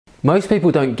Most people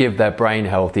don't give their brain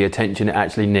health the attention it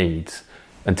actually needs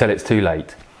until it's too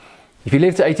late. If you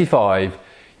live to 85,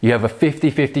 you have a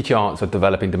 50-50 chance of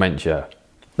developing dementia.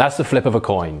 That's the flip of a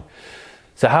coin.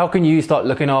 So how can you start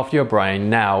looking after your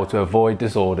brain now to avoid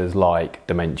disorders like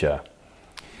dementia?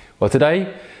 Well,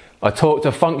 today I talked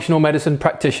to functional medicine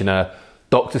practitioner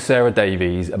Dr. Sarah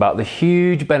Davies about the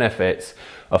huge benefits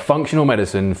of functional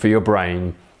medicine for your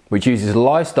brain, which uses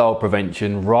lifestyle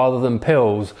prevention rather than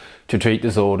pills to treat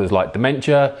disorders like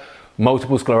dementia,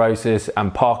 multiple sclerosis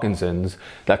and Parkinson's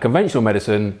that conventional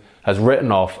medicine has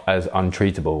written off as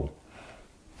untreatable.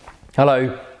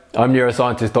 Hello, I'm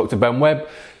neuroscientist Dr. Ben Webb,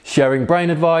 sharing brain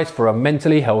advice for a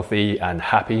mentally healthy and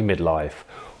happy midlife.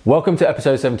 Welcome to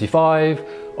episode 75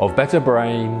 of Better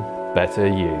Brain, Better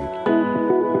You.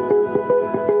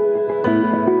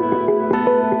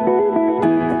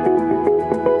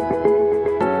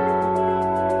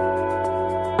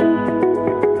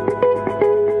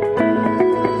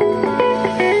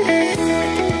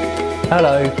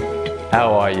 Hello,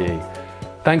 how are you?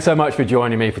 Thanks so much for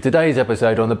joining me for today's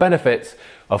episode on the benefits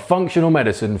of functional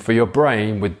medicine for your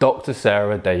brain with Dr.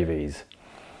 Sarah Davies.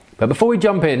 But before we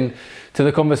jump in to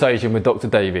the conversation with Dr.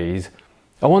 Davies,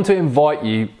 I want to invite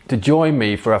you to join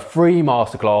me for a free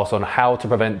masterclass on how to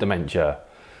prevent dementia.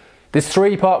 This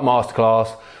three-part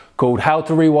masterclass called How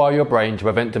to Rewire Your Brain to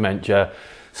Prevent Dementia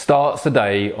starts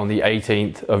today on the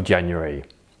 18th of January.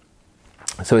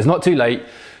 So it's not too late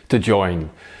to join.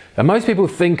 And most people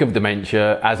think of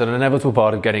dementia as an inevitable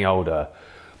part of getting older,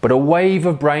 but a wave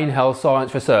of brain health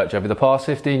science research over the past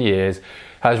 15 years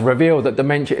has revealed that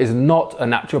dementia is not a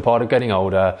natural part of getting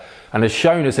older and has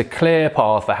shown us a clear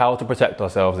path for how to protect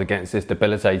ourselves against this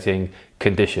debilitating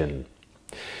condition.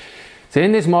 So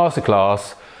in this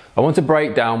masterclass, I want to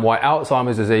break down why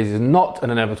Alzheimer's disease is not an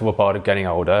inevitable part of getting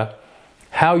older,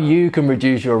 how you can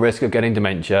reduce your risk of getting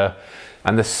dementia,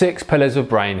 and the 6 pillars of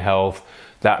brain health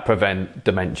that prevent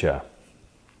dementia.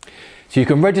 So you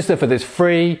can register for this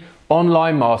free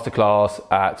online masterclass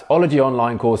at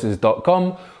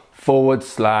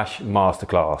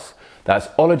ologyonlinecourses.com/masterclass. That's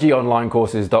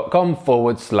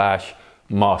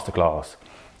ologyonlinecourses.com/masterclass.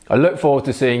 I look forward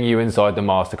to seeing you inside the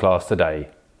masterclass today.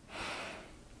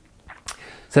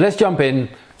 So let's jump in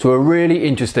to a really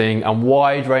interesting and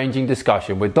wide-ranging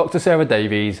discussion with Dr. Sarah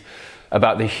Davies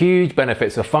about the huge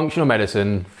benefits of functional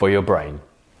medicine for your brain.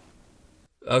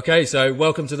 Okay, so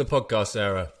welcome to the podcast,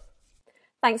 Sarah.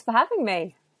 Thanks for having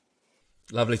me.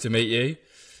 Lovely to meet you.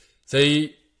 So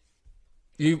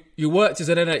you worked as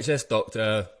an NHS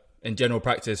doctor in general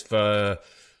practice for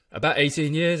about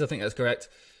 18 years, I think that's correct.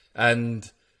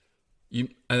 And you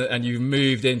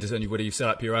moved into something where you set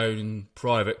up your own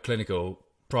private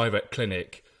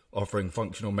clinic offering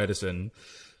functional medicine.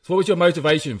 So what was your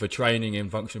motivation for training in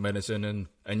functional medicine and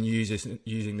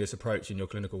using this approach in your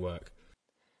clinical work?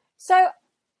 So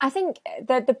I think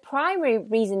the primary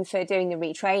reason for doing the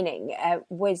retraining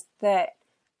was that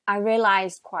I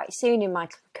realised quite soon in my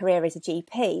career as a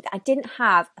GP that I didn't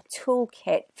have a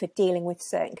toolkit for dealing with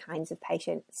certain kinds of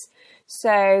patients.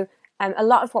 So a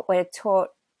lot of what we're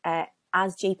taught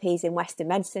as GPs in Western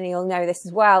medicine, you'll know this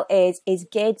as well, is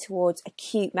geared towards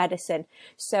acute medicine.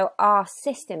 So our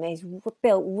system is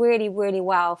built really, really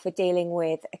well for dealing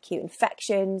with acute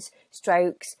infections,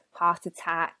 strokes, heart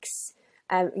attacks.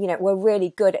 We're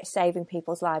really good at saving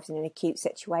people's lives in an acute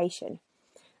situation.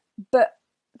 But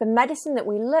the medicine that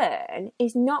we learn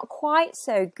is not quite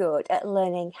so good at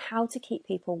learning how to keep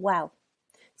people well.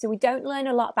 So we don't learn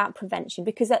a lot about prevention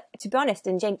because, to be honest,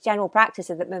 in general practice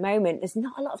at the moment, there's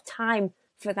not a lot of time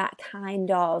for that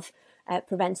kind of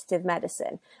preventative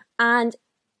medicine. And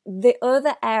the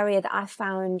other area that I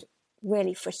found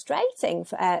really frustrating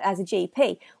as a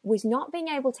GP was not being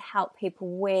able to help people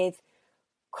with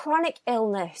chronic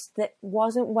illness that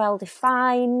wasn't well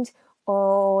defined,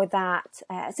 or that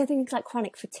so things like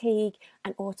chronic fatigue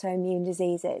and autoimmune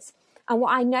diseases. And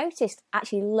what I noticed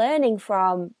actually learning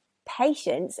from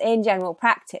patients in general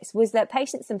practice was that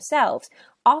patients themselves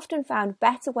often found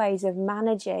better ways of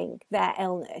managing their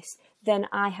illness than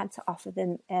I had to offer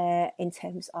them in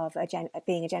terms of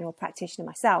being a general practitioner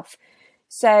myself.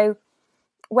 So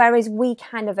whereas we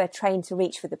kind of are trained to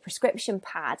reach for the prescription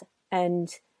pad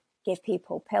and give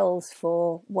people pills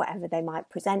for whatever they might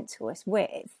present to us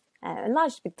with, and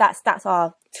largely that's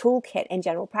our toolkit in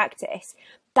general practice,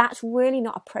 that's really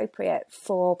not appropriate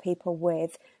for people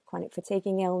with chronic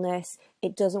fatiguing illness.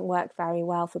 It doesn't work very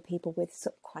well for people with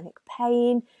chronic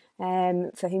pain,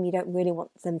 for whom you don't really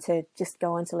want them to just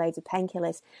go on to loads of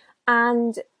painkillers.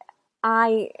 And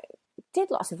I did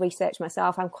lots of research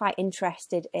myself. I'm quite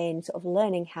interested in sort of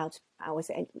learning I was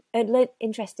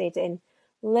interested in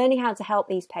learning how to help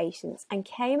these patients, and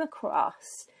came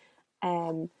across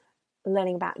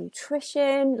learning about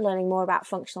nutrition, learning more about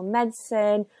functional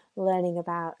medicine, learning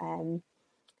about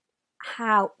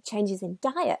how changes in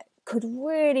diet could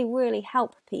really, really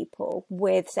help people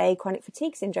with, say, chronic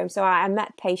fatigue syndrome. So I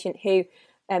met a patient who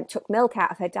took milk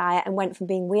out of her diet and went from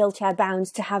being wheelchair bound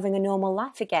to having a normal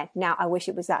life again. Now, I wish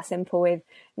it was that simple with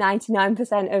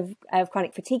 99% of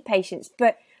chronic fatigue patients.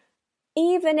 But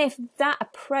even if that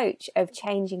approach of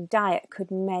changing diet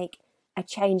could make a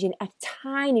change in a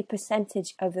tiny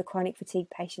percentage of the chronic fatigue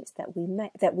patients that we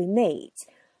meet,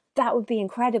 that would be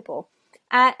incredible.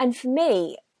 And for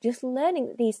me, just learning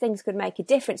that these things could make a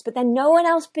difference, but then no one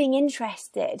else being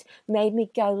interested, made me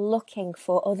go looking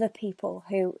for other people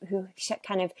who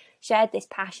kind of shared this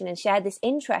passion and shared this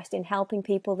interest in helping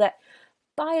people that,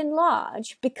 by and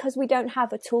large, because we don't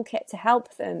have a toolkit to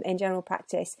help them in general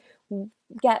practice,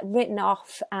 get written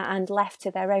off and left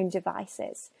to their own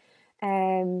devices.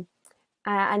 And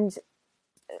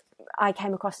I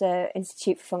came across the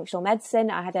Institute for Functional Medicine.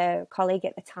 I had a colleague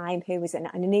at the time who was an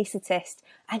anaesthetist,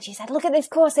 and she said, look at this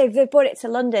course, they've brought it to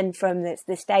London from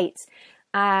the States.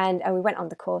 And we went on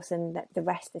the course, and the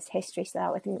rest is history. So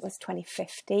I think it was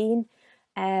 2015.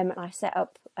 And I set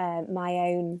up my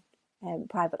own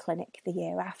private clinic the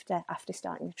year after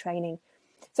starting the training.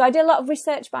 So I did a lot of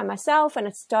research by myself, and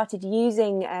I started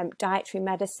using dietary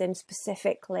medicine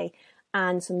specifically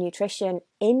and some nutrition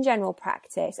in general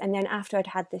practice. And then after I'd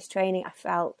had this training, I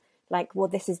felt like, well,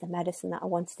 this is the medicine that I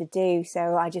wanted to do.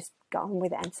 So I just got on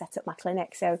with it and set up my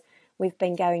clinic. So we've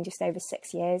been going just over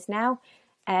 6 years now.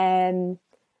 And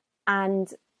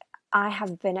I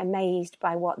have been amazed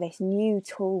by what this new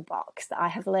toolbox that I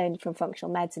have learned from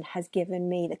functional medicine has given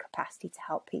me the capacity to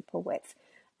help people with,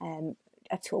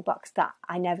 a toolbox that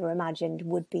I never imagined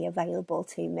would be available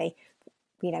to me,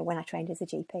 when I trained as a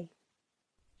GP.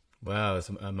 Wow, that's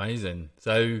amazing.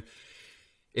 So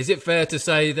is it fair to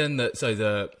say then that, so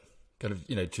the kind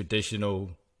of,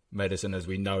 traditional medicine as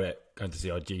we know it, going to see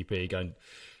our GP,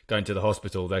 going to the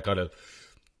hospital, their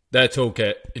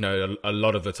toolkit, a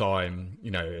lot of the time,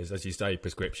 is, as you say,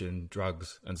 prescription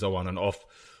drugs and so on, and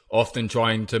often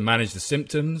trying to manage the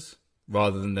symptoms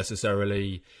rather than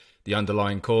necessarily the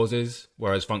underlying causes,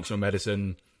 whereas functional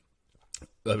medicine,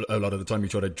 a lot of the time you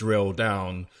try to drill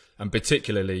down, and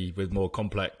particularly with more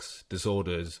complex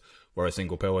disorders where a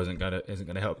single pill isn't going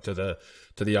to help to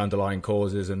the underlying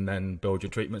causes, and then build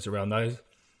your treatments around those.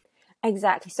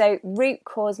 Exactly. So root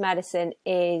cause medicine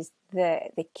is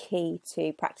the key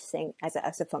to practicing as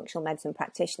a functional medicine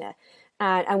practitioner.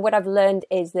 And what I've learned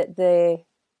is that the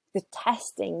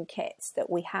testing kits that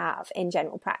we have in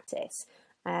general practice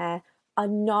are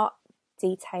not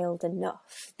detailed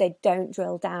enough. They don't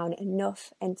drill down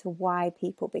enough into why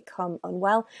people become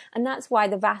unwell. And that's why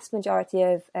the vast majority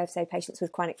of say, patients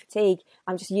with chronic fatigue,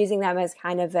 I'm just using them as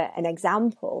kind of an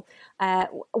example,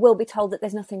 will be told that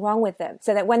there's nothing wrong with them.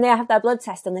 So that when they have their blood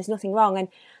test done, there's nothing wrong. And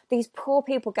these poor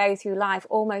people go through life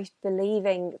almost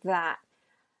believing that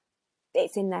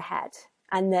it's in their head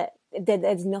and that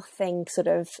there's nothing sort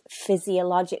of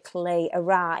physiologically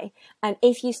awry. And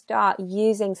if you start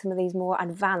using some of these more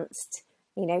advanced,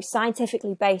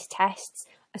 scientifically based tests,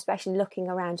 especially looking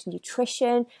around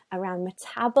nutrition, around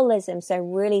metabolism, so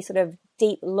really sort of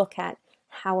deep look at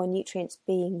how a nutrient's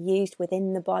being used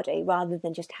within the body rather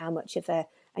than just how much of a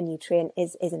nutrient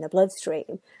is in the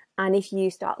bloodstream. And if you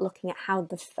start looking at how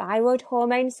the thyroid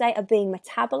hormones, say, are being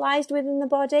metabolized within the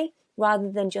body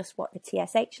rather than just what the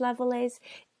TSH level is,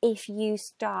 if you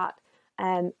start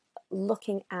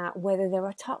looking at whether there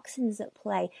are toxins at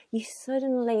play, you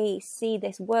suddenly see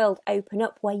this world open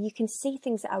up where you can see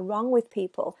things that are wrong with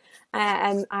people.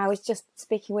 I was just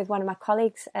speaking with one of my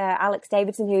colleagues, Alex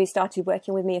Davidson, who started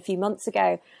working with me a few months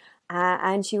ago,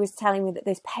 and she was telling me that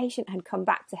this patient had come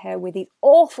back to her with these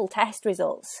awful test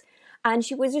results. And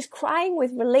she was just crying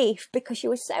with relief because she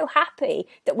was so happy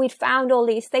that we'd found all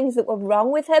these things that were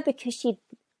wrong with her, because she'd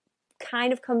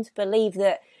kind of come to believe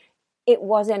that it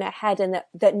was in her head and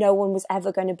that no one was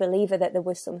ever going to believe her that there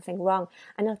was something wrong.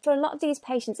 And for a lot of these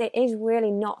patients, it is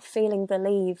really not feeling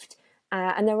believed.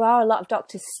 And there are a lot of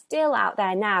doctors still out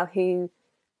there now who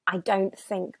I don't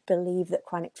think believe that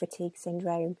chronic fatigue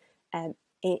syndrome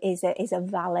is a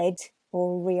valid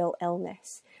or real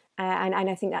illness. And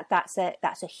I think that's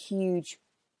a huge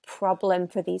problem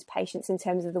for these patients in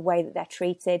terms of the way that they're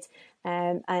treated,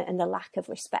 and the lack of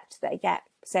respect they get,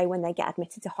 say, when they get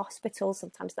admitted to hospital.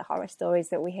 Sometimes the horror stories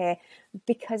that we hear,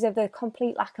 because of the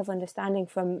complete lack of understanding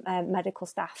from medical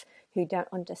staff who don't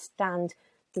understand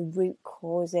the root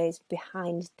causes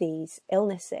behind these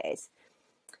illnesses.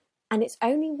 And it's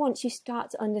only once you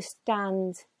start to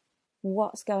understand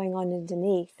what's going on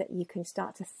underneath, that you can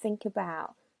start to think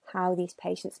about how these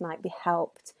patients might be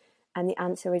helped. And the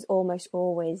answer is almost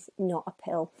always not a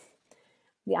pill.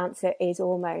 The answer is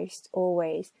almost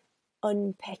always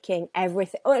unpicking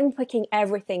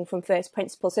everything from first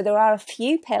principles. So there are a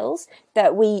few pills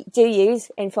that we do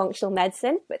use in functional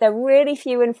medicine, but they're really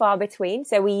few and far between.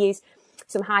 So we use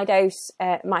some high dose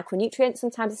micronutrients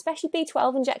sometimes, especially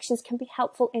B12 injections can be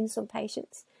helpful in some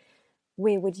patients.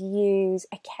 We would use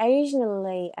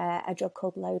occasionally a drug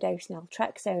called low dose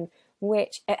naltrexone,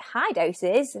 which at high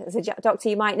doses, as a doctor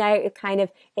you might know,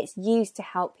 it's used to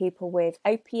help people with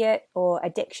opiate or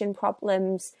addiction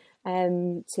problems,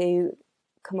 to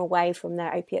come away from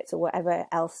their opiates or whatever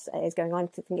else is going on.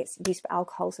 I think it's used for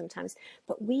alcohol sometimes.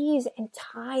 But we use it in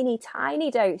tiny,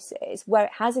 tiny doses where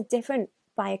it has a different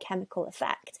biochemical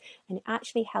effect, and it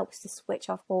actually helps to switch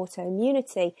off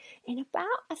autoimmunity. In about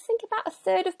a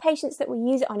third of patients that we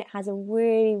use it on, it has a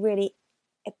really, really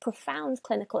profound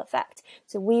clinical effect.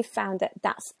 So we've found that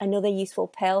that's another useful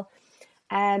pill.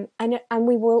 And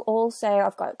we will also,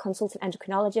 I've got a consultant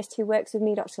endocrinologist who works with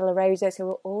me, Dr. LaRosa, so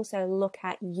we'll also look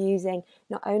at using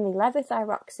not only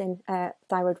levothyroxine,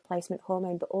 thyroid replacement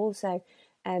hormone, but also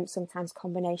sometimes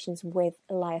combinations with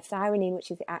liothyronine,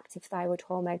 which is the active thyroid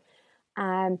hormone.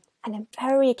 And then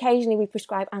very occasionally we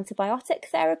prescribe antibiotic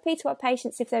therapy to our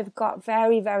patients if they've got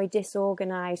very, very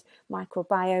disorganized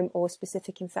microbiome or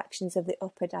specific infections of the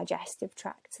upper digestive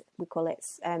tract. We call it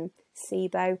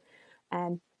SIBO.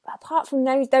 Apart from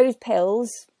those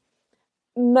pills,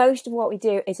 most of what we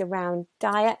do is around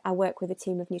diet. I work with a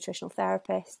team of nutritional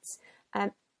therapists,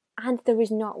 and there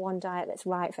is not one diet that's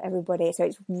right for everybody. So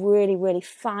it's really, really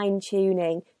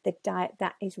fine-tuning the diet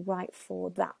that is right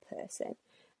for that person.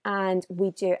 And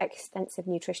we do extensive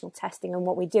nutritional testing, and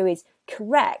what we do is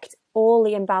correct all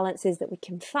the imbalances that we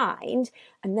can find,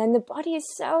 and then the body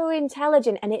is so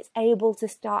intelligent and it's able to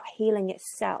start healing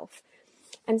itself.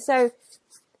 And so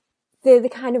the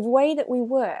kind of way that we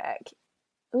work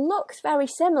looks very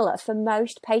similar for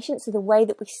most patients. So the way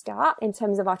that we start in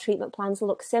terms of our treatment plans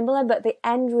looks similar, but the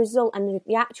end result and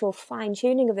the actual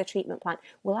fine-tuning of the treatment plan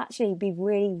will actually be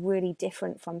really, really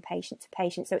different from patient to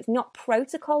patient. So it's not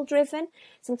protocol-driven.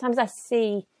 Sometimes I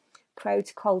see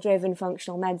protocol-driven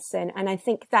functional medicine, and I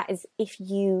think that is if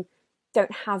you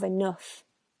don't have enough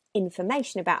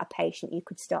information about a patient, you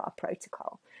could start a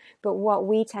protocol. But what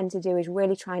we tend to do is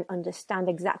really try and understand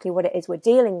exactly what it is we're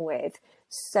dealing with,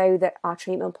 so that our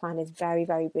treatment plan is very,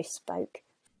 very bespoke.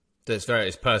 So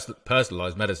it's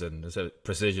personalized medicine, it's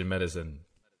precision medicine.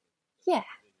 Yeah,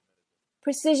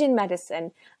 precision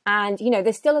medicine. And,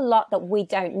 there's still a lot that we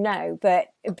don't know,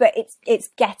 but it's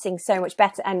getting so much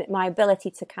better. And my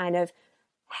ability to kind of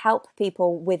help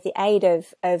people with the aid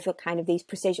of kind of these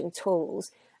precision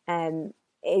tools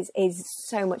is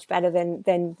so much better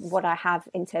than what I have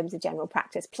in terms of general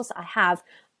practice. Plus, I have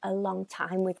a long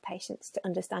time with patients to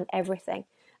understand everything.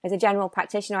 As a general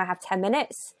practitioner, I have 10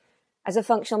 minutes. As a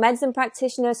functional medicine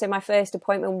practitioner, so my first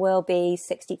appointment will be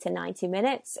 60 to 90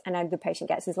 minutes, and the patient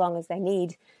gets as long as they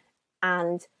need.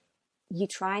 And you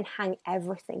try and hang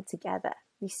everything together.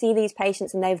 You see these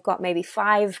patients and they've got maybe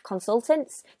 5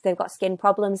 consultants. They've got skin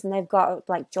problems, and they've got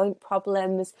like joint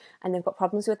problems, and they've got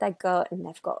problems with their gut, and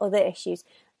they've got other issues.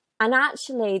 And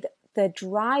actually the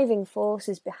driving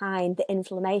forces behind the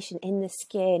inflammation in the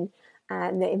skin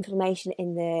and the inflammation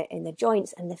in the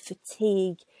joints and the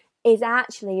fatigue is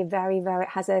actually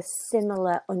has a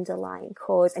similar underlying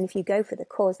cause. And if you go for the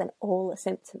cause, then all the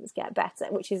symptoms get better,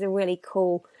 which is a really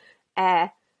cool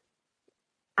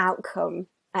outcome.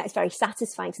 It's very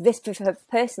satisfying. So this,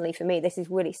 personally for me, this is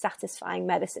really satisfying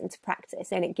medicine to practice,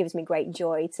 and it gives me great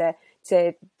joy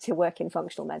to work in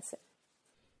functional medicine.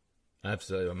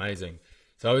 Absolutely amazing.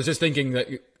 So I was just thinking that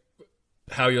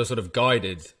how you're sort of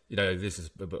guided, this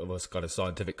is a bit of a kind of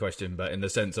scientific question, but in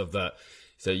the sense of that,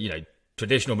 so,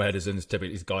 traditional medicine is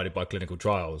typically guided by clinical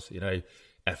trials,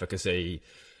 efficacy,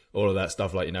 all of that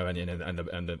stuff, like, and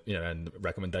the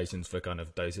recommendations for kind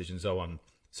of dosage and so on.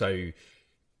 So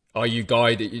are you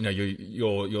guided,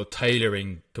 you're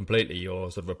tailoring completely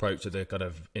your sort of approach to the kind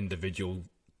of individual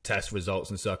test results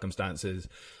and circumstances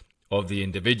of the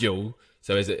individual?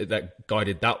 So is it that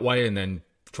guided that way, and then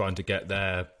trying to get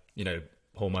their,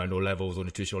 hormonal levels or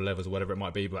nutritional levels or whatever it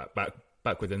might be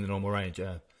back within the normal range?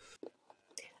 Yeah.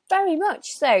 Very much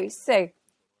so. So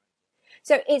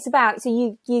it's about,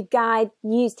 you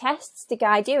use tests to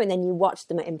guide you, and then you watch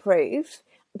them improve.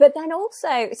 But then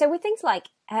also, so with things like,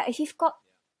 if you've got,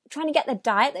 trying to get the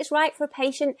diet that's right for a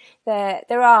patient,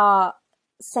 there are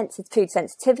food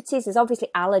sensitivities. There's obviously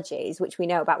allergies, which we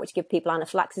know about, which give people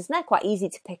anaphylaxis, and they're quite easy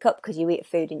to pick up because you eat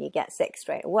food and you get sick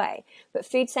straight away. But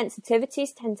food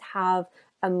sensitivities tend to have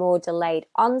a more delayed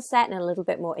onset and a little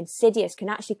bit more insidious, can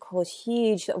actually cause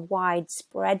huge sort of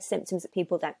widespread symptoms that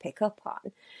people don't pick up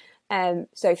on.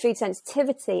 So food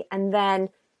sensitivity, and then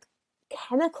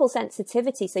chemical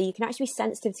sensitivity. So you can actually be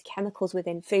sensitive to chemicals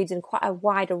within foods, and quite a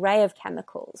wide array of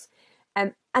chemicals.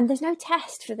 And there's no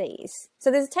test for these. So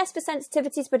there's a test for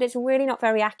sensitivities, but it's really not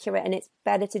very accurate, and it's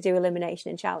better to do elimination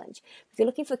and challenge. If you're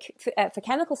looking for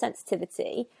chemical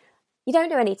sensitivity, you don't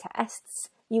do any tests.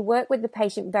 You work with the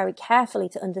patient very carefully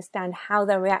to understand how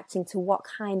they're reacting to what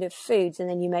kind of foods, and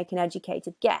then you make an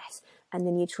educated guess, and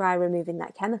then you try removing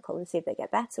that chemical and see if they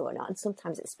get better or not. And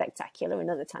sometimes it's spectacular, and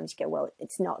other times you go, well,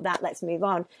 it's not that, let's move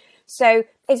on. So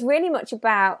it's really much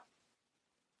about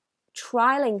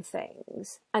trialing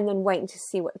things and then waiting to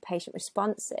see what the patient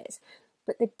response is.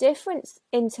 But the difference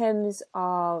in terms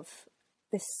of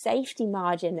the safety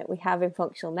margin that we have in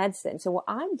functional medicine, so what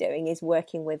I'm doing is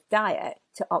working with diet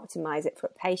to optimize it for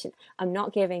a patient. I'm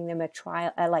not giving them a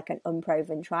trial, like an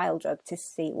unproven trial drug to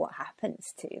see what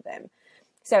happens to them.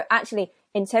 So actually,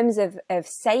 in terms of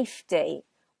safety,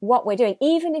 what we're doing,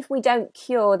 even if we don't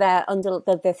cure their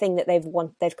the thing that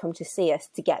they've come to see us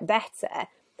to get better,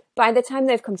 by the time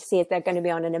they've come to see us, they're going to be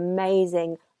on an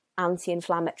amazing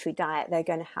anti-inflammatory diet. They're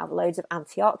going to have loads of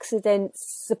antioxidants,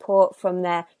 support from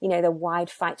their wide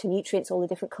phytonutrients, all the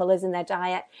different colours in their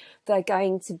diet. They're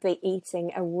going to be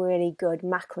eating a really good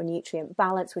macronutrient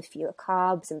balance with fewer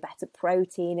carbs and better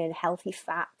protein and healthy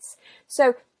fats.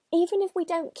 So even if we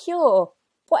don't cure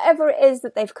whatever it is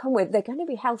that they've come with, they're going to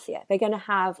be healthier. They're going to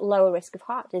have lower risk of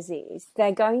heart disease.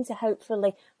 They're going to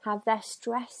hopefully have their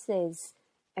stresses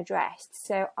addressed.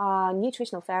 So our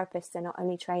nutritional therapists are not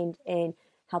only trained in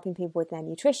helping people with their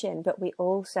nutrition, but we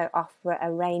also offer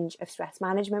a range of stress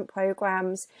management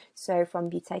programs. So from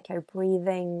Buteyko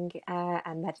breathing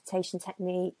and meditation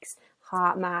techniques,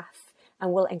 heart math,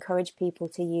 and we'll encourage people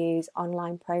to use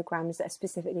online programs that are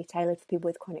specifically tailored for people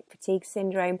with chronic fatigue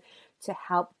syndrome to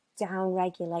help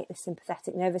down-regulate the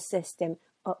sympathetic nervous system,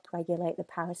 upregulate the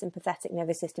parasympathetic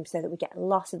nervous system, so that we get a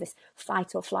loss of this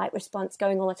fight or flight response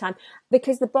going all the time,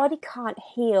 because the body can't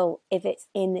heal if it's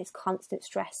in this constant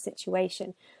stress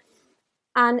situation.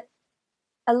 And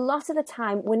a lot of the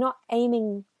time we're not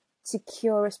aiming to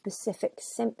cure a specific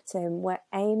symptom, we're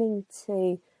aiming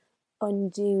to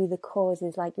undo the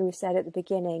causes, like we said at the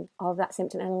beginning, of that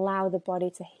symptom and allow the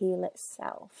body to heal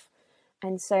itself.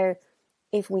 And so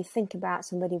if we think about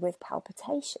somebody with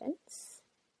palpitations,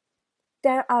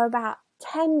 there are about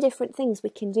 10 different things we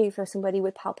can do for somebody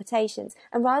with palpitations.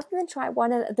 And rather than try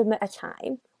one of them at a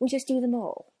time, we just do them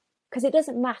all. Because it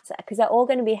doesn't matter, because they're all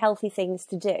going to be healthy things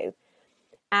to do.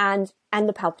 And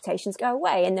the palpitations go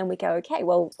away. And then we go, okay,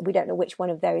 well, we don't know which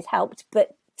one of those helped.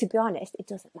 But to be honest, it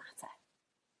doesn't matter.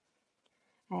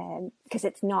 Because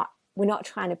we're not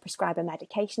trying to prescribe a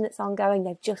medication that's ongoing.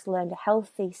 They've just learned a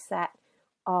healthy set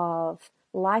of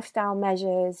lifestyle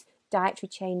measures, dietary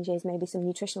changes, maybe some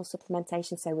nutritional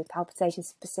supplementation. So with palpitations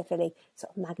specifically,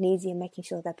 sort of magnesium, making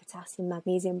sure their potassium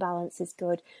magnesium balance is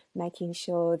good, making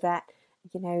sure that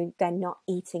they're not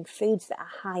eating foods that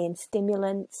are high in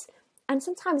stimulants. And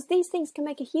sometimes these things can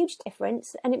make a huge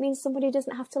difference, and it means somebody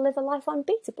doesn't have to live a life on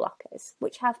beta blockers,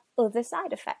 which have other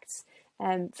side effects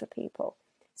for people.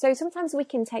 So sometimes we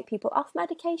can take people off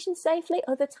medication safely.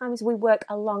 Other times we work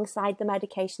alongside the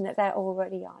medication that they're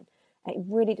already on. It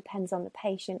really depends on the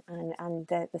patient and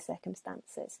the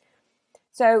circumstances.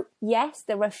 So yes,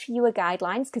 there are fewer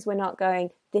guidelines, because we're not going,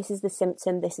 this is the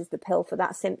symptom, this is the pill for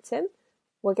that symptom.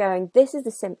 We're going, this is the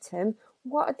symptom,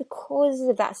 what are the causes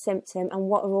of that symptom, and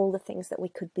what are all the things that we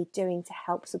could be doing to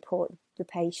help support the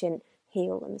patient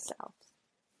heal themselves.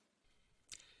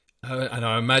 And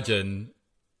I imagine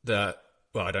that,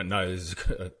 well, I don't know, this is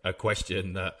a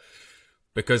question that,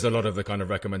 because a lot of the kind of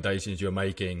recommendations you're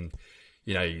making,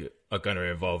 are going to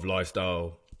involve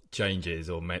lifestyle changes,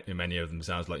 or many of them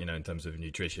sounds like, in terms of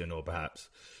nutrition or perhaps,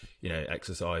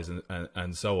 exercise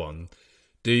and so on.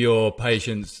 Do your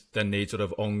patients then need sort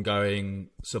of ongoing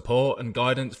support and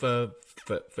guidance for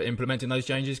implementing those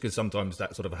changes? Because sometimes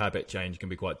that sort of habit change can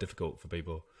be quite difficult for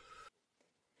people.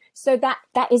 So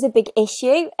that is a big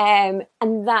issue.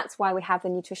 And that's why we have the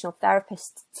nutritional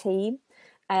therapist team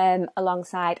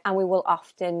alongside, and we will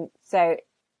often,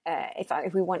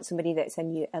 if we want somebody that's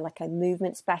like a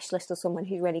movement specialist or someone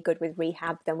who's really good with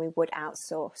rehab, then we would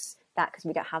outsource that, because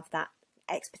we don't have that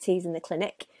expertise in the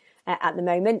clinic at the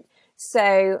moment.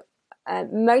 So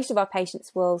most of our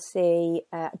patients will see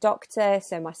a doctor,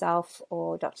 so myself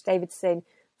or Dr. Davidson,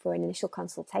 for an initial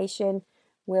consultation.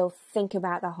 We'll think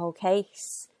about the whole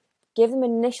case, give them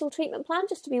an initial treatment plan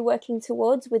just to be working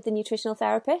towards with the nutritional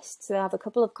therapist. So they'll have a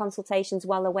couple of consultations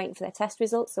while they're waiting for their test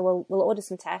results. So we'll order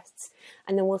some tests,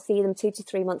 and then we'll see them 2 to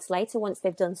 3 months later once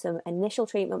they've done some initial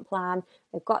treatment plan,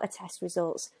 they've got the test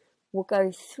results. We'll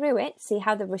go through it, see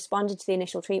how they've responded to the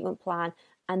initial treatment plan,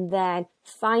 and then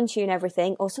fine-tune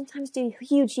everything, or sometimes do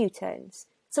huge U-turns.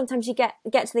 Sometimes you get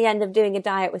to the end of doing a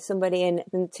diet with somebody, and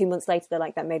then 2 months later they're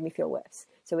like, that made me feel worse.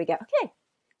 So we go, okay,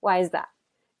 why is that?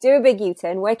 Do a big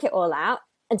U-turn, work it all out,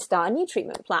 and start a new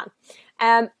treatment plan.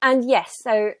 And yes,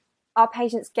 so our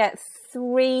patients get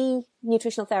 3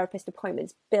 nutritional therapist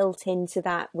appointments built into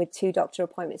that, with 2 doctor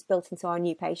appointments built into our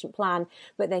new patient plan,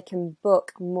 but they can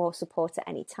book more support at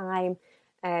any time.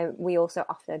 We also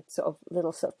offer sort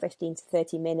of 15 to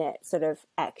 30 minute sort of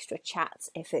extra chats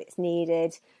if it's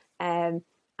needed.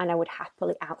 And I would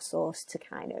happily outsource to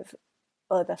kind of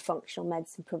other functional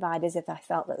medicine providers if I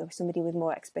felt that there was somebody with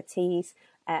more expertise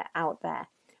out there.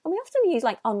 And we often use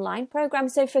like online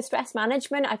programs. So for stress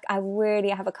management, I really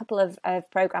have a couple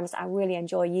of programs that I really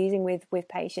enjoy using with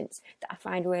patients that I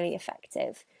find really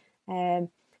effective. So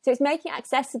it's making it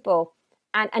accessible.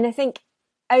 And I think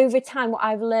over time, what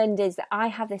I've learned is that I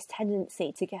have this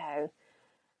tendency to go,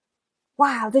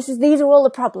 wow, these are all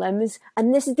the problems,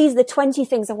 and these are the 20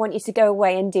 things I want you to go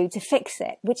away and do to fix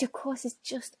it, which of course is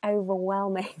just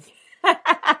overwhelming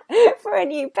for a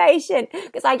new patient,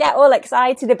 because I get all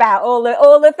excited about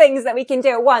all the things that we can do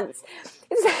at once.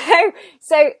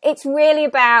 So it's really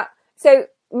about, so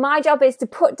my job is to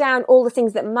put down all the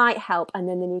things that might help, and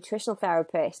then the nutritional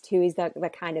therapist, who is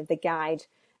the kind of the guide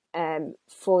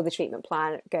for the treatment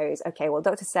plan, goes, okay, well,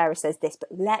 Dr. Sarah says this, but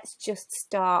let's just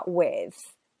start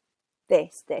with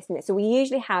this, and this. So we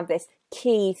usually have this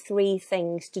key 3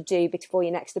 things to do before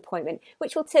your next appointment,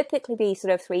 which will typically be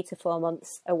sort of 3 to 4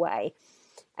 months away.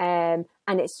 And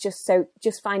it's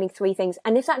just finding 3 things.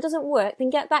 And if that doesn't work, then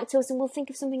get back to us and we'll think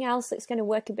of something else that's going to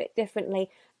work a bit differently.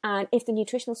 And if the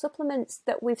nutritional supplements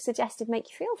that we've suggested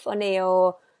make you feel funny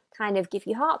or kind of give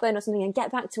you heartburn or something, and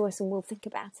get back to us and we'll think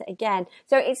about it again.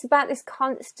 So it's about this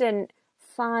constant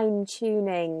fine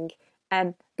tuning,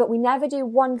 but we never do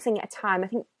one thing at a time. I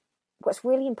think what's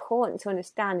really important to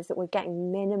understand is that we're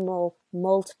getting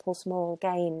multiple small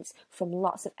gains from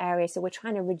lots of areas. So we're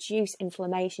trying to reduce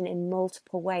inflammation in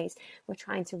multiple ways. We're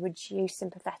trying to reduce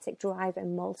sympathetic drive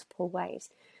in multiple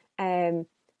ways. And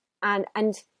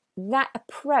that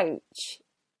approach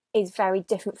is very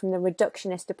different from the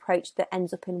reductionist approach that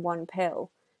ends up in one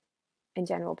pill in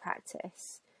general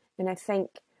practice. And I think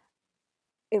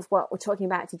if what we're talking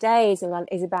about today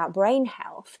is about brain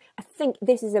health, I think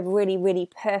this is a really, really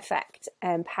perfect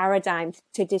paradigm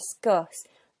to discuss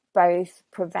both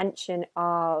prevention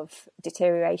of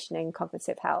deterioration in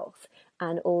cognitive health,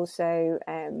 and also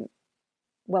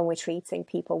when we're treating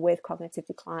people with cognitive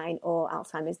decline or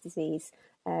Alzheimer's disease.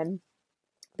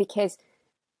 Because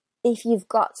if you've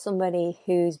got somebody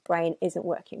whose brain isn't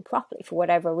working properly for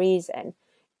whatever reason,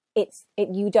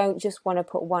 you don't just want to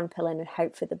put one pill in and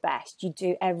hope for the best. You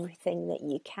do everything that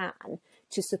you can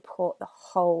to support the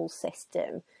whole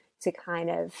system, to kind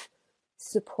of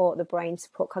support the brain,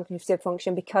 support cognitive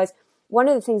function, because one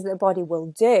of the things that the body will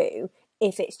do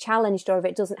if it's challenged or if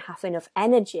it doesn't have enough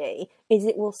energy is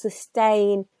it will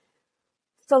sustain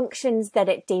functions that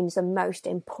it deems are most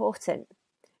important.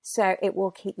 So it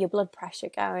will keep your blood pressure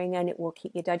going, and it will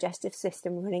keep your digestive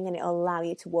system running, and it'll allow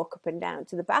you to walk up and down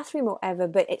to the bathroom or whatever,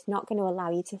 but it's not going to allow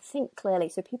you to think clearly.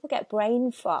 So people get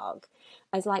brain fog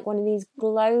as like one of these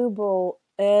global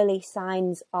early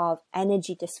signs of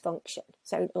energy dysfunction.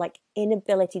 So like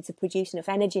inability to produce enough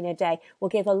energy in a day will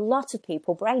give a lot of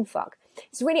people brain fog.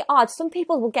 It's really odd. Some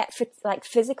people will get like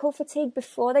physical fatigue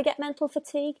before they get mental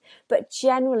fatigue, but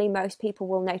generally most people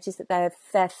will notice that their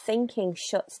thinking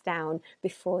shuts down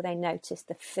before they notice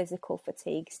the physical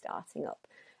fatigue starting up.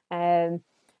 And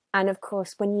of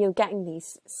course, when you're getting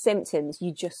these symptoms,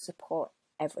 you just support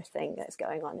everything that's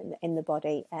going on in the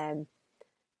body.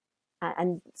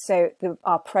 And so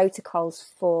our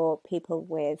protocols for people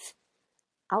with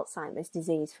Alzheimer's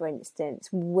disease, for instance,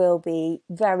 will be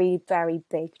very, very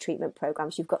big treatment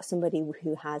programs. You've got somebody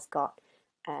who has got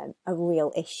a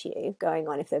real issue going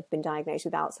on if they've been diagnosed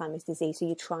with Alzheimer's disease. So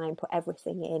you try and put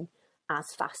everything in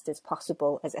as fast as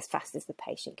possible, as fast as the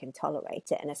patient can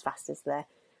tolerate it, and as fast as their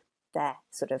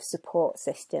sort of support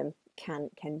system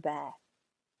can bear.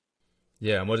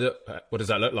 Yeah, and what does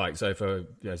that look like? So,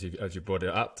 as you brought it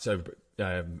up, so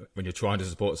when you're trying to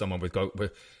support someone with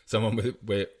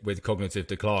cognitive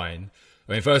decline,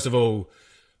 I mean, first of all,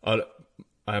 I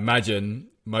imagine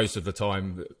most of the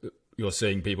time you're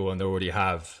seeing people and they already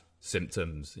have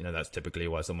symptoms, that's typically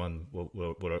why someone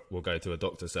will go to a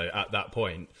doctor. So at that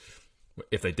point,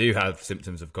 if they do have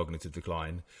symptoms of cognitive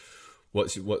decline,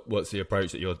 what's the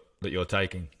approach that you're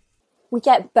taking? We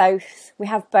get both. We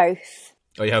have both.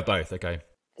 Oh, you have both. Okay.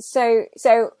 So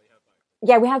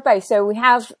yeah, we have both. So we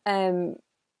have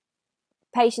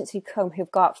patients who come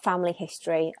who've got family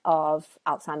history of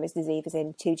Alzheimer's disease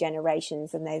in 2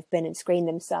 generations, and they've been and screened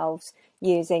themselves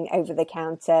using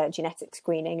over-the-counter genetic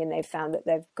screening, and they've found that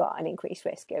they've got an increased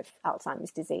risk of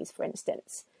Alzheimer's disease, for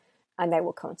instance. And they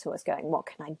will come to us going, what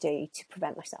can I do to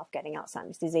prevent myself getting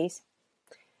Alzheimer's disease?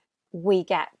 We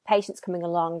get patients coming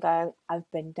along going, I've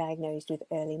been diagnosed with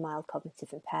early mild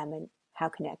cognitive impairment. How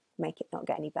can I make it not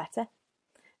get any better?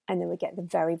 And then we get the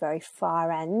very, very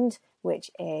far end, which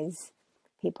is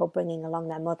people bringing along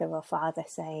their mother or father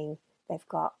saying they've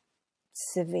got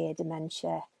severe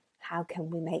dementia. How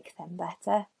can we make them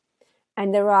better?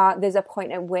 And there's a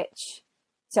point at which,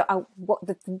 what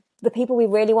the people we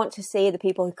really want to see are the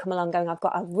people who come along going, I've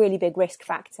got a really big risk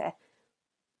factor,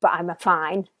 but I'm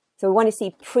fine. So we want to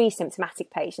see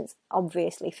pre-symptomatic patients,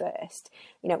 obviously, first.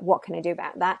 What can I do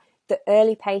about that? The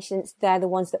early patients, they're the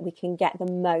ones that we can get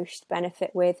the most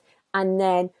benefit with. And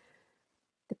then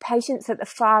the patients at the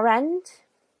far end,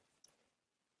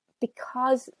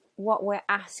 because what we're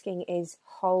asking is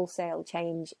wholesale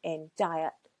change in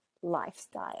diet,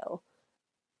 lifestyle,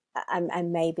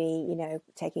 and maybe,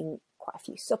 taking quite a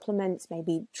few supplements,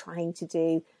 maybe trying to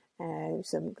do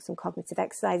some cognitive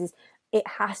exercises. It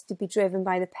has to be driven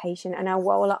by the patient. And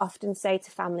what I often say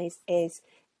to families is,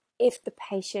 if the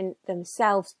patient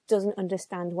themselves doesn't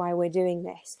understand why we're doing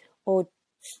this or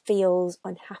feels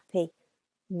unhappy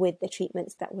with the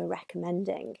treatments that we're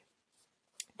recommending,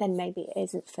 then maybe it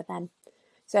isn't for them.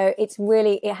 So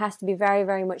it has to be very,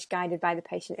 very much guided by the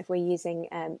patient if we're using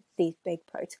these big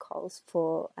protocols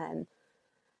for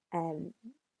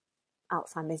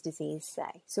Alzheimer's disease,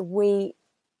 say. So we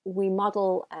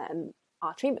model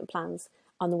our treatment plans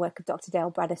on the work of Dr.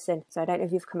 Dale Bredesen. So I don't know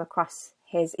if you've come across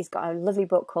he's got a lovely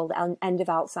book called End of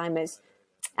Alzheimer's.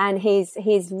 And he's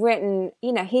written,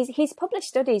 he's published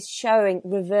studies showing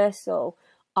reversal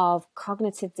of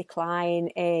cognitive decline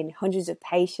in hundreds of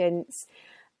patients.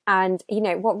 And,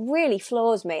 what really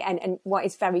floors me and what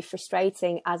is very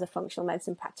frustrating as a functional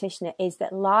medicine practitioner is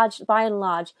that by and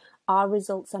large, our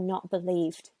results are not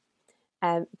believed.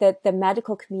 The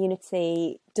medical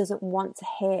community doesn't want to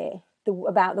hear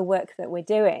about the work that we're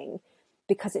doing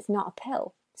because it's not a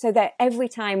pill. So that every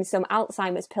time some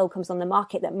Alzheimer's pill comes on the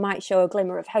market that might show a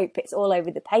glimmer of hope, it's all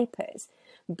over the papers.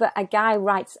 But a guy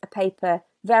writes a paper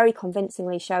very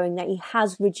convincingly showing that he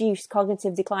has reduced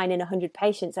cognitive decline in 100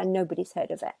 patients and nobody's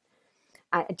heard of it.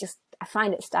 I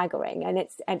find it staggering, and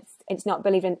it's not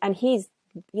believed in. And he's,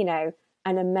 an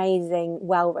amazing,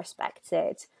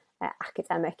 well-respected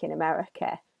academic in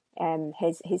America.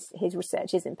 His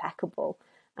research is impeccable,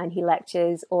 and he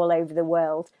lectures all over the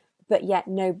world. But yet,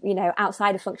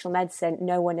 outside of functional medicine,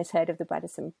 no one has heard of the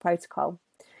Bredesen protocol.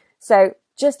 So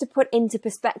just to put into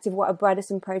perspective what a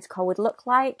Bredesen protocol would look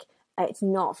like, it's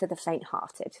not for the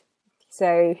faint-hearted.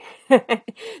 So the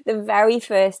very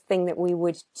first thing that we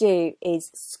would do is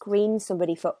screen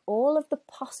somebody for all of the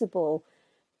possible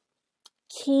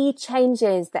key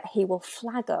changes that he will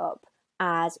flag up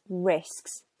as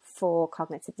risks for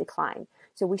cognitive decline.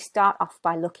 So we start off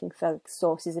by looking for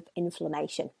sources of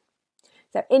inflammation.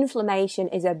 So inflammation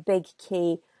is a big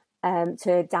key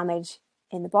to damage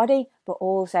in the body, but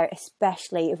also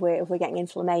especially if we're getting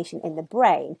inflammation in the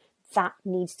brain, that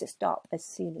needs to stop as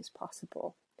soon as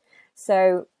possible.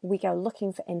 So we go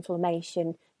looking for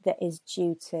inflammation that is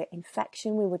due to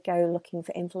infection. We would go looking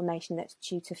for inflammation that's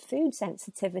due to food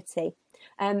sensitivity.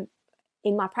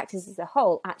 In my practice as a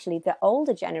whole, actually, the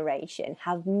older generation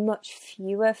have much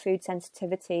fewer food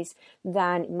sensitivities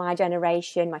than my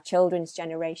generation, my children's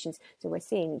generations. So we're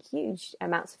seeing huge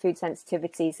amounts of food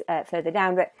sensitivities further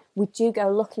down, but we do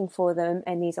go looking for them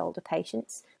in these older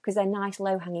patients because they're nice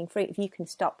low-hanging fruit. If you can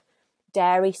stop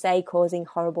dairy, say, causing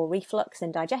horrible reflux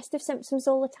and digestive symptoms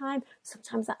all the time,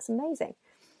 sometimes that's amazing.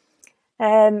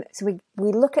 So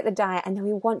we look at the diet, and then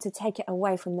we want to take it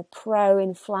away from the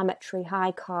pro-inflammatory,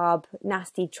 high-carb,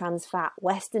 nasty trans-fat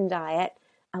Western diet,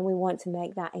 and we want to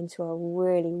make that into a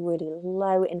really, really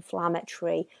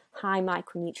low-inflammatory,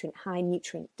 high-micronutrient,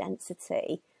 high-nutrient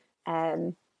density,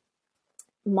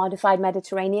 modified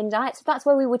Mediterranean diet. So that's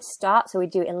where we would start. So we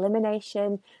do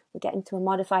elimination, we get into a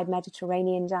modified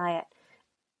Mediterranean diet,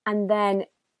 and then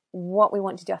what we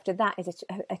want to do after that is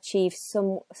achieve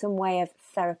some way of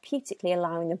therapeutically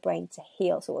allowing the brain to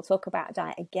heal. So we'll talk about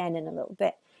diet again in a little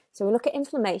bit. So we look at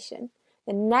inflammation.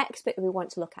 The next bit we want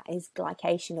to look at is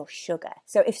glycation or sugar.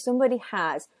 So if somebody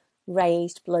has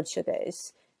raised blood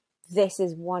sugars, this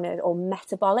is one of, or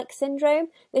metabolic syndrome,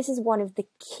 this is one of the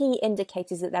key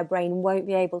indicators that their brain won't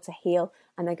be able to heal,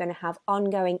 and they're going to have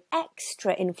ongoing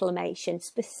extra inflammation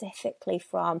specifically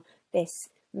from this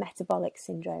metabolic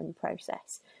syndrome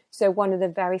process. So one of the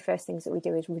very first things that we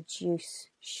do is reduce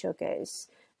sugars.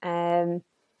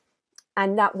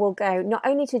 And that will go not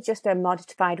only to just a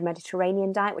modified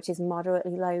Mediterranean diet, which is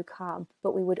moderately low carb,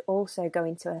 but we would also go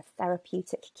into a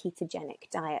therapeutic ketogenic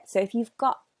diet. So if you've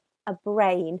got a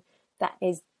brain that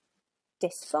is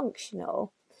dysfunctional,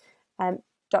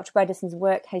 Dr. Bredeson's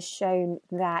work has shown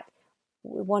that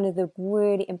one of the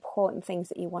really important things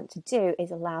that you want to do is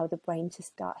allow the brain to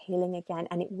start healing again.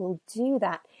 And it will do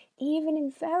that even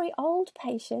in very old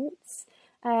patients.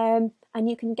 And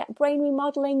you can get brain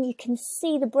remodeling. You can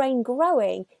see the brain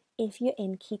growing if you're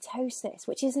in ketosis,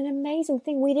 which is an amazing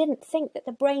thing. We didn't think that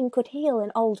the brain could heal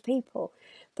in old people,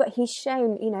 but he's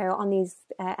shown, you know, on these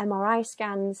MRI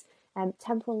scans,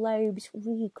 temporal lobes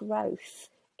regrowth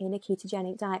in a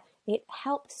ketogenic diet. It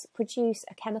helps produce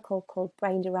a chemical called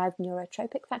brain-derived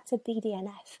neurotropic factor,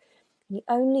 BDNF. You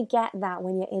only get that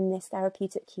when you're in this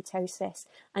therapeutic ketosis.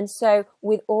 And so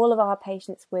with all of our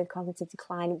patients with cognitive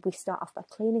decline, we start off by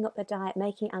cleaning up the diet,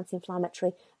 making it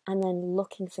anti-inflammatory, and then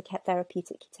looking for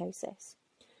therapeutic ketosis.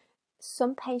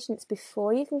 Some patients,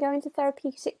 before you can go into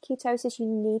therapeutic ketosis, you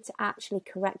need to actually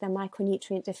correct their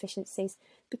micronutrient deficiencies,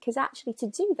 because actually to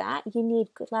do that, you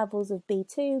need good levels of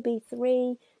B2,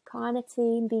 B3,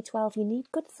 carnitine, B12. You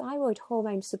need good thyroid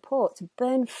hormone support to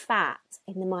burn fat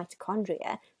in the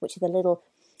mitochondria, which are the little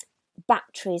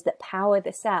batteries that power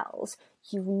the cells.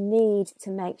 You need to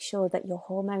make sure that your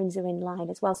hormones are in line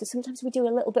as well. So sometimes we do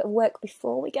a little bit of work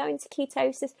before we go into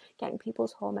ketosis, getting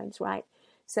people's hormones right.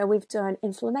 So we've done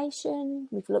inflammation,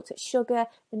 we've looked at sugar.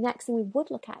 The next thing we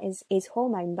would look at is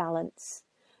hormone balance.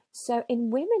 So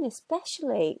in women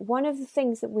especially, one of the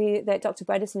things that Dr.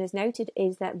 Bredeson has noted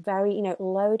is that very,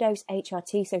 low dose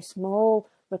HRT, so small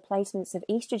replacements of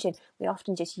estrogen. We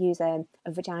often just use a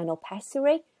vaginal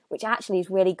pessary, which actually is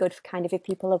really good for kind of if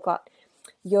people have got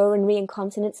urinary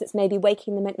incontinence that's maybe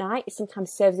waking them at night. It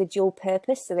sometimes serves a dual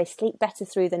purpose, so they sleep better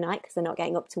through the night because they're not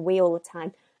getting up to wee all the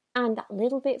time. And that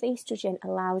little bit of estrogen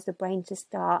allows the brain to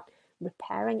start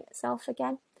repairing itself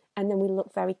again. And then we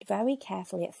look very, very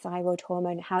carefully at thyroid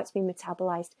hormone, how it's been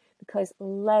metabolized, because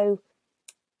low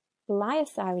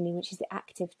liothyronine, which is the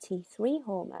active T3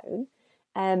 hormone,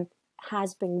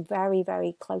 has been very,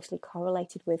 very closely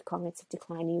correlated with cognitive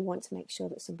decline. You want to make sure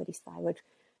that somebody's thyroid,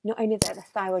 not only that the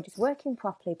thyroid is working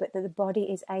properly, but that the body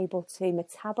is able to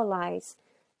metabolize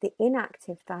the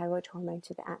inactive thyroid hormone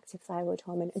to the active thyroid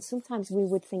hormone. And sometimes we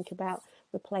would think about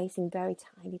replacing very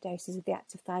tiny doses of the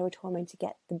active thyroid hormone to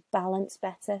get the balance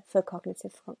better for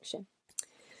cognitive function.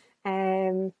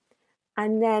 And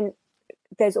then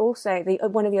there's also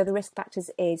one of the other risk factors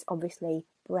is obviously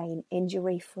brain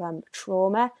injury from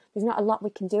trauma. There's not a lot we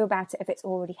can do about it if it's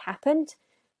already happened,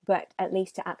 but at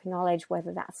least to acknowledge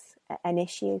whether that's an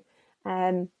issue.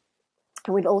 And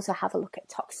we'd also have a look at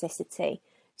toxicity.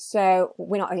 So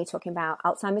we're not only talking about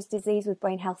Alzheimer's disease with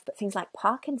brain health, but things like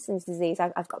Parkinson's disease.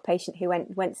 I've got a patient who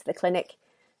went to the clinic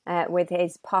with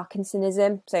his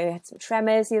Parkinsonism. So he had some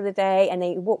tremors the other day, and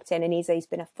they walked in and he's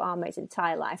been a farmer his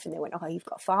entire life. And they went, "Oh, you've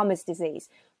got farmer's disease."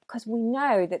 Because we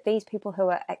know that these people who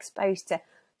are exposed to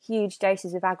huge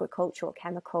doses of agricultural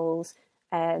chemicals,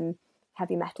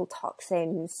 heavy metal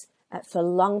toxins for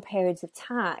long periods of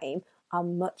time are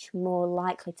much more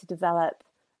likely to develop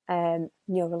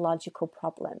neurological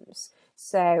problems.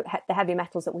 So the heavy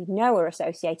metals that we know are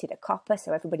associated are copper.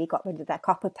 So everybody got rid of their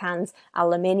copper pans.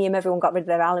 Aluminium, everyone got rid of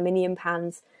their aluminium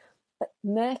pans. But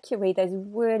mercury, there's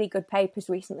really good papers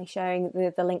recently showing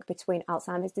the link between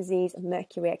Alzheimer's disease and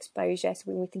mercury exposure. So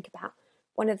when we think about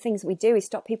one of the things we do is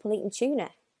stop people eating tuna.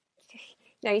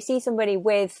 Now you see somebody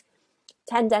with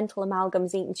 10 dental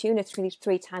amalgams eating tuna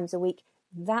three times a week.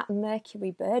 That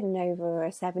mercury burden over a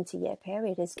 70-year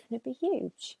period is going to be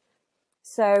huge.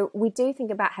 So we do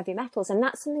think about heavy metals, and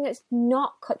that's something that's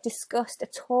not discussed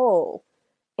at all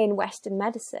in Western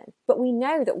medicine. But we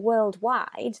know that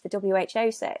worldwide, the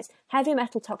WHO says, heavy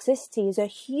metal toxicity is a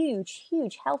huge,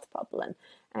 huge health problem.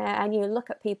 And you look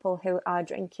at people who are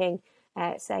drinking,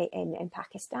 say in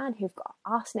Pakistan, who've got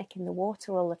arsenic in the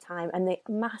water all the time, and the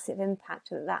massive impact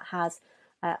that has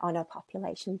on a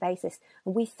population basis.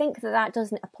 And we think that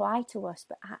doesn't apply to us,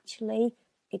 but actually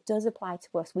it does apply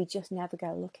to us. We just never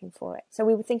go looking for it. So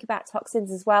we would think about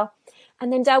toxins as well.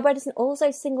 And then Dale Bredesen also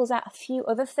singles out a few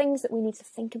other things that we need to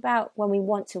think about when we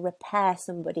want to repair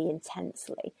somebody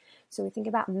intensely. So we think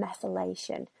about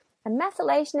methylation. And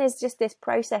methylation is just this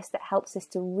process that helps us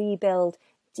to rebuild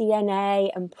DNA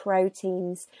and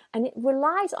proteins, and it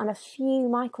relies on a few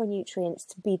micronutrients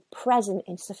to be present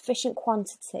in sufficient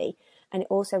quantity. And it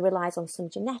also relies on some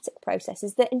genetic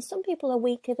processes that in some people are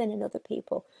weaker than in other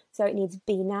people. So it needs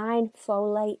B9,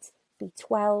 folate,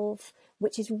 B12,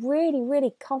 which is really,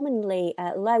 really commonly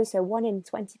low. So 1 in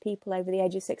 20 people over the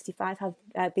age of 65 have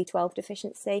B12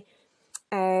 deficiency.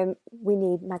 We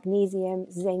need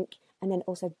magnesium, zinc, and then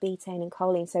also betaine and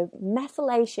choline. So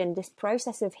methylation, this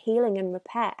process of healing and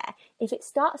repair, if it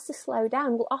starts to slow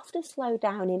down, will often slow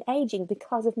down in aging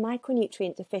because of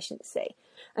micronutrient deficiency.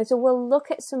 And so we'll look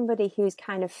at somebody who's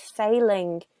kind of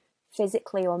failing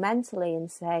physically or mentally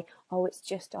and say, oh, it's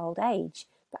just old age.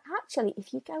 But actually,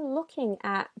 if you go looking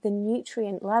at the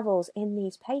nutrient levels in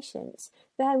these patients,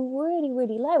 they're really,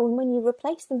 really low. And when you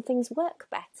replace them, things work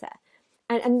better.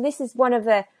 And this is one of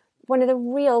the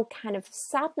real kind of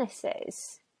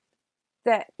sadnesses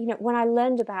that, you know, when I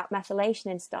learned about methylation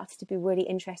and started to be really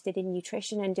interested in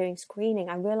nutrition and doing screening,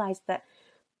 I realized that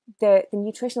the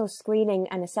nutritional screening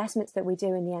and assessments that we do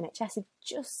in the NHS are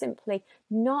just simply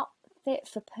not fit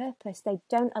for purpose. They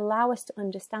don't allow us to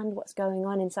understand what's going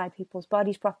on inside people's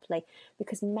bodies properly,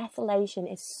 because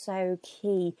methylation is so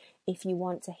key if you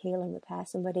want to heal and repair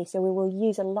somebody. So we will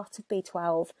use a lot of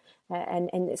B12 and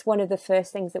it's one of the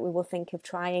first things that we will think of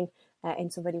trying in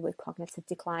somebody with cognitive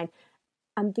decline.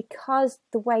 And because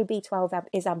the way B12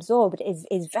 is absorbed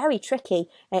is very tricky,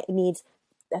 it needs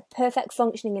a perfect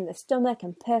functioning in the stomach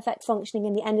and perfect functioning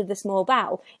in the end of the small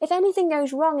bowel. If anything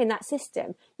goes wrong in that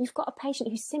system, you've got a patient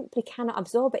who simply cannot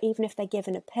absorb it, even if they're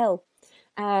given a pill.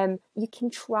 You can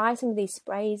try some of these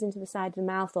sprays into the side of the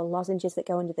mouth or lozenges that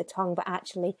go under the tongue, but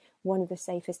actually one of the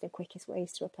safest and quickest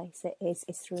ways to replace it is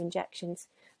through injections.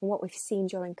 And what we've seen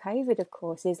during COVID, of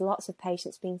course, is lots of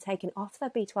patients being taken off their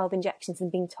B12 injections and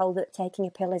being told that taking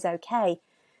a pill is okay,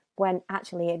 when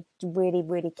actually it really,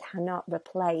 really cannot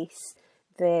replace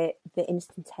the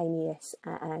instantaneous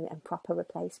and proper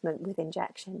replacement with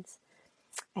injections.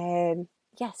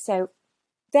 So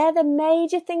they're the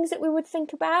major things that we would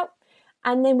think about.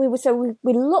 And then we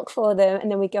look for them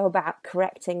and then we go about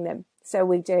correcting them. So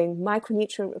we're doing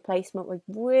micronutrient replacement. We're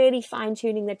really fine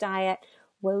tuning the diet.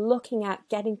 We're looking at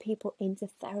getting people into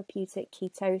therapeutic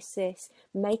ketosis,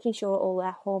 making sure all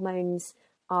their hormones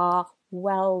are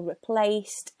well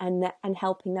replaced and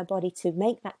helping their body to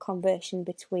make that conversion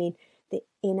between the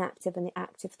inactive and the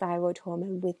active thyroid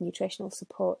hormone with nutritional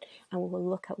support. And we will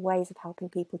look at ways of helping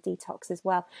people detox as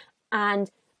well.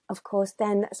 And of course,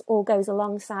 then that all goes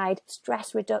alongside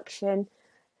stress reduction,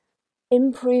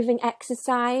 improving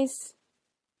exercise.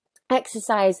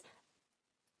 Exercise,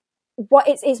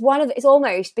 it's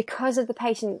almost because of the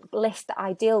patient list that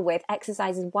I deal with.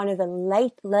 Exercise is one of the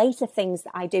later things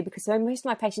that I do, because most of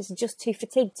my patients are just too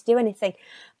fatigued to do anything.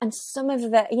 And some of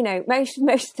the,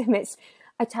 most of them,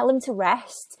 I tell them to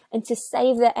rest and to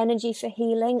save their energy for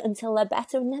healing until they're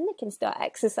better, and then they can start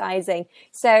exercising.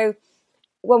 So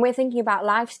when we're thinking about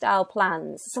lifestyle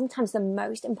plans, sometimes the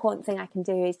most important thing I can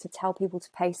do is to tell people to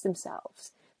pace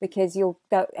themselves, because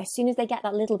as soon as they get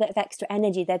that little bit of extra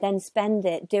energy, they then spend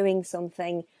it doing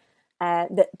something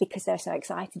because they're so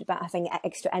excited about having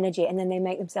extra energy, and then they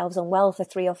make themselves unwell for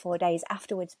 3 or 4 days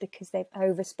afterwards because they've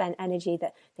overspent energy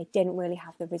that they didn't really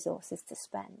have the resources to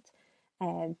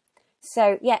spend.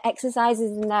 So yeah, exercise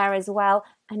is in there as well.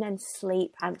 And then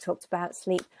sleep. I haven't talked about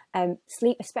sleep.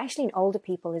 Sleep, especially in older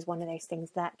people, is one of those things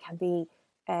that can be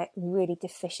really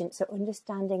deficient. So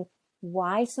understanding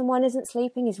why someone isn't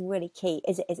sleeping is really key.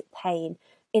 Is it pain?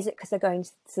 Is it because they're going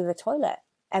to the toilet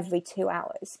every 2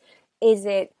 hours? Is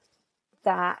it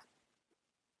that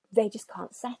they just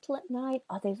can't settle at night?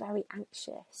 Are they very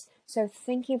anxious? So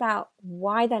thinking about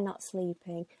why they're not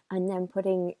sleeping and then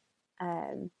putting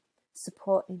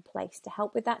support in place to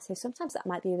help with that. So sometimes that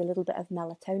might be a little bit of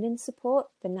melatonin support,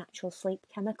 the natural sleep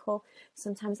chemical.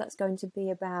 Sometimes that's going to be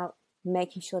about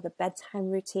making sure the bedtime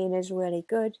routine is really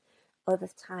good. Other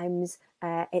times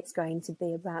it's going to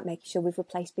be about making sure we've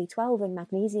replaced B12 and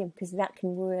magnesium, because that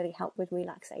can really help with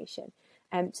relaxation.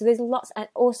 So there's lots,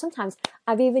 or sometimes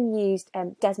I've even used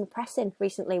desmopressin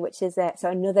recently, which is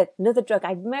another drug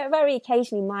I very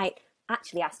occasionally might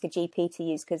actually ask a GP to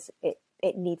use because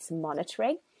it needs some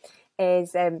monitoring.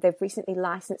 They've recently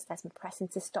licensed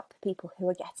desmopressin to stop people who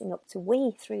are getting up to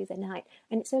wee through the night.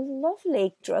 And it's a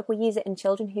lovely drug. We use it in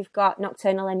children who've got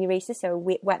nocturnal enuresis, so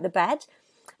we wet the bed.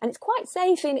 And it's quite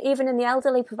safe even in the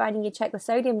elderly, providing you check the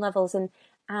sodium levels. And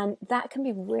that can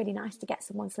be really nice to get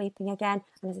someone sleeping again.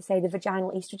 And as I say, the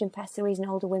vaginal estrogen pessaries in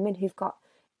older women who've got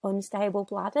unstable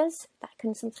bladders, that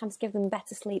can sometimes give them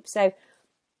better sleep. So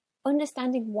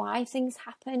understanding why things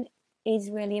happen is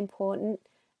really important.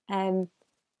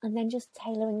 and then just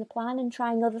tailoring the plan and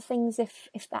trying other things if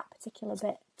that particular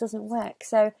bit doesn't work.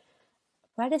 So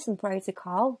medicine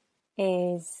protocol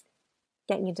is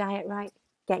getting your diet right,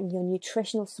 getting your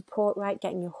nutritional support right,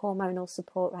 getting your hormonal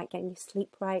support right, getting your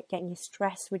sleep right, getting your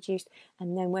stress reduced,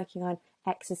 and then working on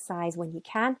exercise when you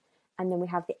can. And then we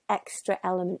have the extra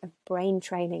element of brain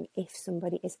training if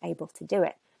somebody is able to do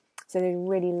it. So there's a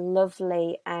really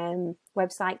lovely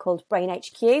website called Brain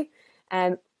HQ,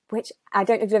 which I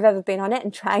don't know if you've ever been on it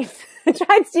and tried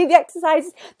to do the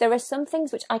exercises. There are some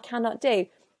things which I cannot do.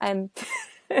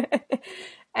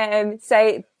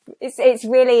 So it's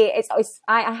really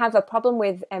I have a problem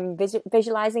with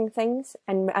visualizing things,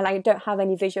 and I don't have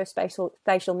any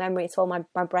visuospatial memory at all.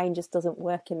 My brain just doesn't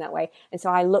work in that way, and so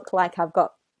I look like I've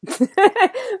got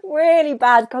really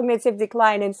bad cognitive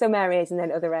decline in some areas, and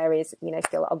then other areas,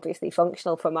 still obviously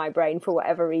functional for my brain for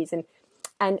whatever reason.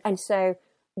 And so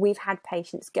we've had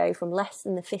patients go from less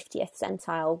than the 50th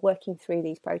centile working through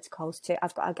these protocols to,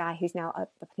 I've got a guy who's now, I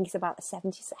think he's about the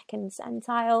 72nd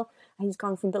centile, and he's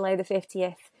gone from below the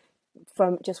 50th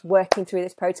from just working through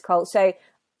this protocol. So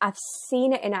I've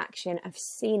seen it in action, I've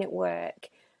seen it work,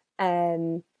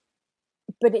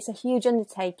 but it's a huge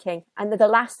undertaking. And the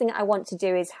last thing I want to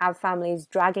do is have families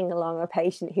dragging along a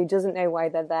patient who doesn't know why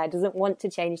they're there, doesn't want to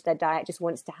change their diet, just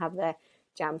wants to have their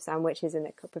jam sandwiches and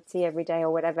a cup of tea every day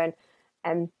or whatever.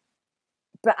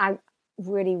 But I'm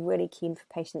really, really keen for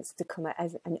patients to come at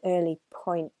an early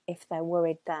point if they're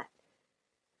worried that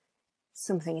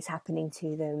something is happening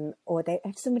to them, or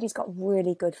if somebody's got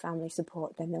really good family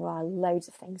support, then there are loads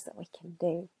of things that we can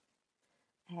do.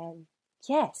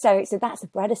 So that's the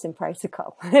Bredesen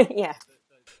protocol. Yeah.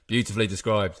 Beautifully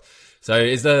described. So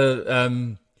is there, I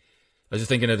was just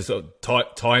thinking of the sort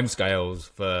of time scales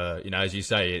for, as you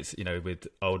say, it's, with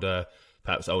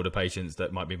perhaps older patients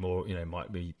that might be more,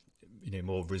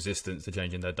 more resistant to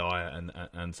changing their diet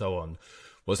and so on.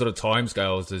 What sort of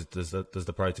timescales does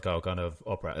the protocol kind of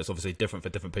operate? It's obviously different for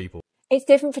different people. It's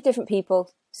different for different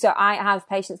people. So I have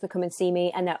patients that come and see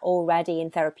me and they're already in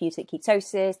therapeutic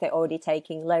ketosis. They're already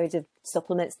taking loads of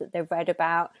supplements that they've read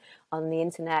about on the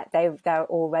internet. They're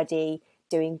already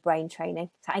doing brain training.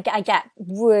 So I get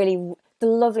really, the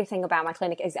lovely thing about my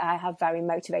clinic is I have very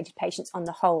motivated patients on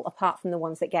the whole, apart from the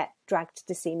ones that get dragged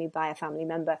to see me by a family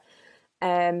member.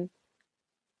 And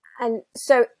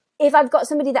so if I've got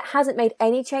somebody that hasn't made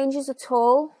any changes at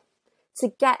all, to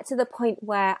get to the point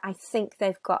where I think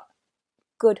they've got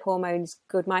good hormones,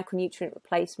 good micronutrient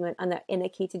replacement, and they're in a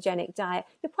ketogenic diet,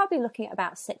 you're probably looking at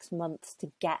about 6 months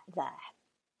to get there.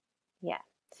 Yeah.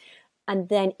 And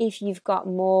then if you've got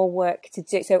more work to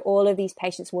do, so all of these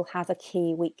patients will have a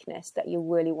key weakness that you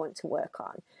really want to work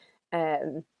on.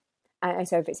 And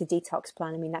so if it's a detox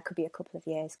plan, I mean, that could be a couple of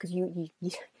years, because you're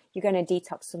going to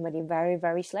detox somebody very,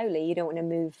 very slowly. You don't want to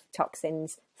move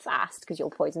toxins fast because you'll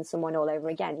poison someone all over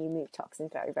again. You move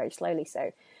toxins very, very slowly.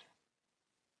 So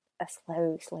a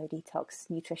slow detox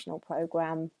nutritional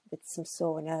program with some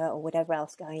sauna or whatever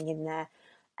else going in there.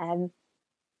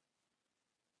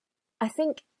 I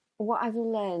think what I've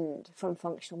learned from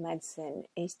functional medicine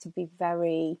is to be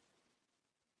very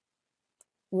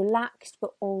relaxed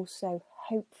but also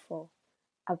hopeful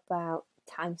about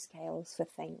timescales for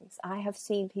things. I have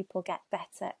seen people get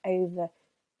better over,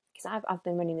 because I've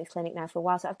been running this clinic now for a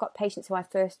while, so I've got patients who I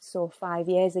first saw 5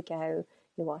 years ago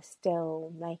who are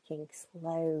still making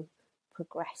slow,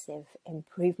 progressive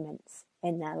improvements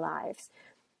in their lives.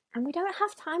 And we don't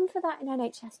have time for that in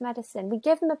NHS medicine. We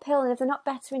give them a pill, and if they're not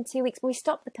better in 2 weeks, we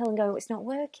stop the pill and go, oh, it's not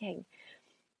working.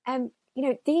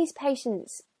 These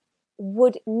patients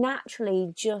would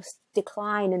naturally just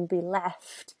decline and be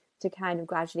left to kind of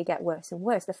gradually get worse and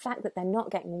worse. The fact that they're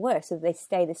not getting worse, so they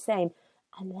stay the same,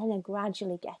 and then are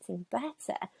gradually getting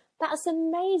better, that's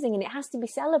amazing, and it has to be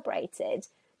celebrated.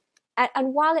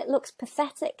 And while it looks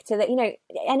pathetic to that,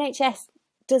 NHS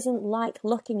doesn't like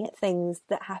looking at things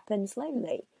that happen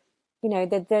slowly.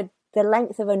 The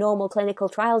length of a normal clinical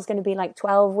trial is going to be like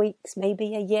 12 weeks,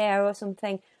 maybe a year or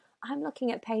something. I'm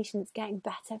looking at patients getting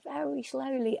better very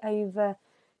slowly over,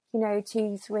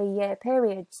 2-3 year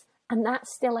periods. And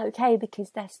that's still okay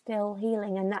because they're still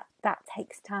healing, and that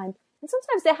takes time. And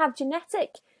sometimes they have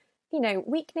genetic,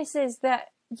 weaknesses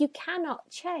that you cannot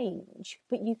change,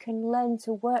 but you can learn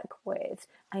to work with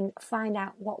and find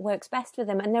out what works best for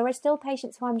them. And there are still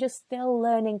patients who I'm just still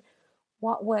learning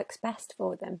what works best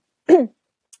for them.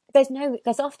 There's no good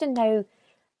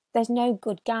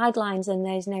guidelines, and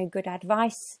there's no good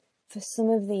advice for some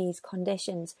of these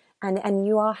conditions. And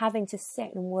you are having to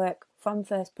sit and work from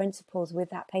first principles with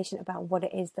that patient about what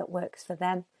it is that works for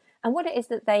them and what it is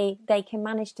that they can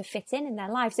manage to fit in their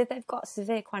lives. If they've got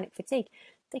severe chronic fatigue,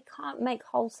 they can't make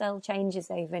wholesale changes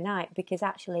overnight, because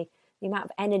actually the amount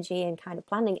of energy and kind of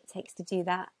planning it takes to do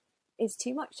that is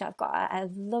too much. I've got a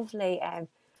lovely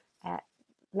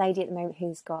lady at the moment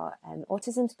who's got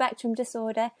autism spectrum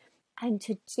disorder, and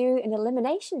to do an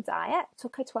elimination diet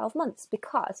took her 12 months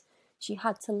because she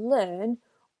had to learn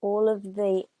all of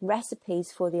the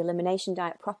recipes for the elimination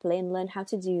diet properly and learn how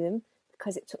to do them,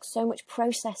 because it took so much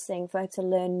processing for her to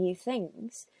learn new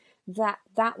things,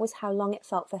 that was how long it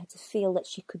felt for her to feel that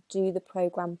she could do the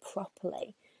program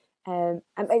properly. And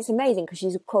it's amazing because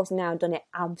she's of course now done it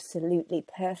absolutely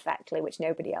perfectly, which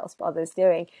nobody else bothers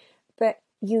doing. But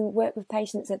you work with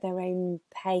patients at their own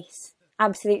pace.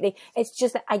 Absolutely. It's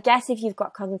just that I guess if you've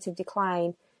got cognitive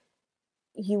decline,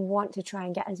 you want to try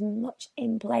and get as much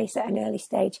in place at an early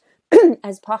stage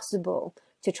as possible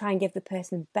to try and give the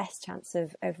person the best chance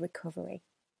of recovery.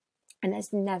 And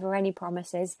there's never any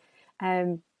promises.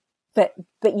 But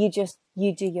you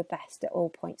do your best at all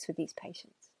points with these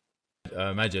patients. I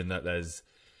imagine that there's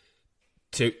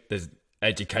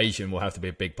education will have to be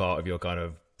a big part of your kind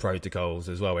of protocols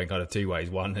as well, in kind of two ways.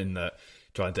 One, in that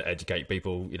trying to educate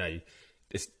people, you know,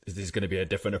 this is going to be a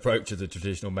different approach to the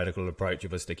traditional medical approach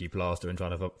of a sticky plaster and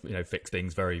trying to, you know, fix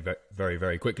things very, very,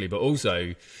 very quickly. But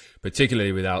also,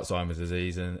 particularly with Alzheimer's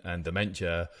disease and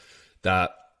dementia,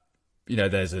 that, you know,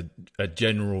 there's a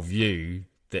general view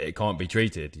that it can't be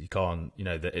treated. You can't, you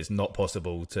know, that it's not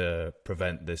possible to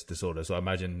prevent this disorder. So I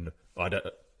imagine,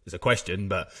 it's a question,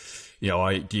 but, you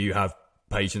know, do you have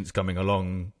patients coming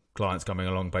along, clients coming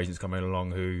along, patients coming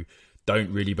along who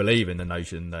don't really believe in the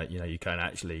notion that, you know, you can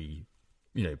actually,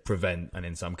 you know, prevent and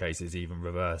in some cases even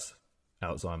reverse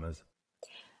Alzheimer's?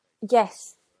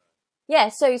 Yes. Yeah.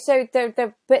 So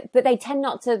but they tend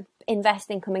not to invest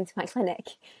in coming to my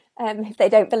clinic if they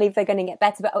don't believe they're going to get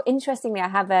better. But interestingly, I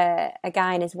have a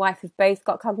guy and his wife who've both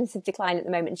got cognitive decline at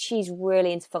the moment. She's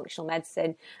really into functional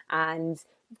medicine and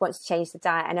wants to change the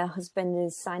diet, and her husband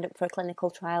is signed up for a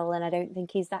clinical trial, and I don't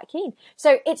think he's that keen.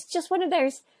 So it's just one of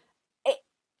those,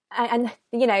 and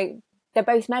you know, they're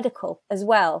both medical as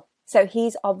well. So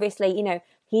he's obviously, you know,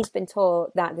 he's been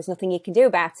taught that there's nothing you can do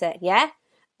about it. Yeah.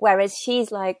 Whereas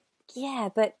she's like, yeah,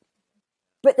 but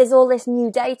there's all this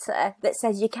new data that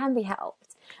says you can be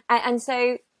helped. And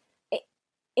so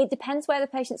it depends where the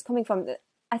patient's coming from.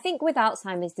 I think with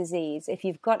Alzheimer's disease, if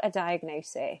you've got a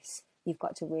diagnosis, you've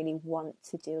got to really want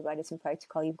to do a medicine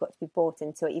protocol. You've got to be bought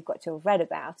into it. You've got to have read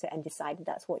about it and decided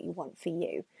that's what you want for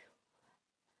you.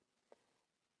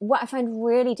 What I find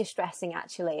really distressing,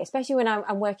 actually, especially when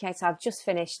I'm working out, so I've just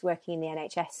finished working in the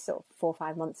NHS sort of 4 or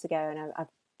 5 months ago, and I've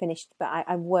finished, but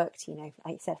I worked, you know,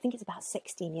 like I said, I think it's about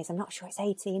 16 years. I'm not sure it's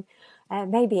 18.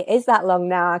 Maybe it is that long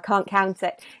now. I can't count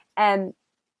it.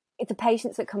 It's the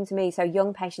patients that come to me, so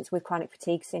young patients with chronic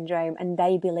fatigue syndrome, and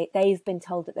they've been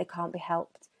told that they can't be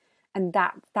helped. And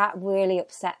that really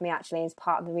upset me, actually, as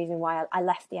part of the reason why I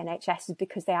left the NHS, is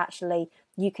because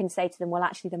you can say to them, well,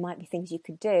 actually, there might be things you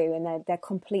could do, and they're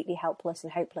completely helpless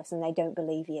and hopeless, and they don't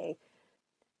believe you.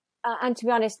 And to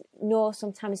be honest, nor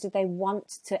sometimes do they want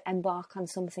to embark on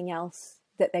something else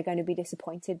that they're going to be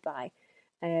disappointed by.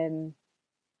 And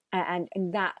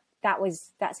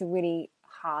that's a really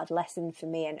hard lesson for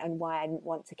me, and why I didn't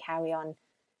want to carry on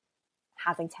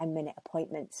having 10-minute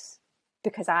appointments.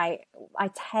 Because I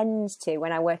tend to,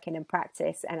 when I work in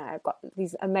practice, and I've got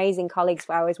these amazing colleagues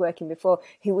where I was working before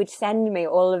who would send me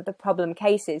all of the problem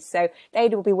cases. So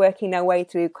they'd all be working their way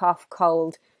through cough,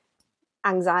 cold,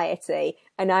 anxiety,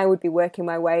 and I would be working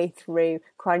my way through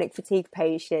chronic fatigue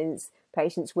patients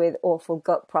with awful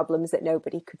gut problems that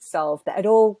nobody could solve, that had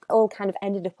all kind of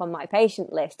ended up on my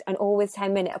patient list, and all with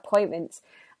 10-minute appointments.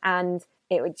 And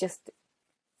it would just,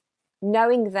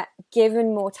 knowing that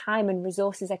given more time and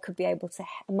resources, I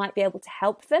might be able to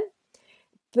help them.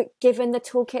 But given the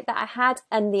toolkit that I had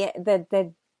and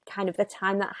the kind of the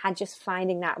time that I had, just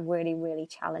finding that really, really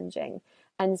challenging.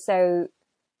 And so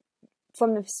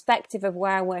from the perspective of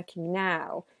where I'm working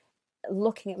now,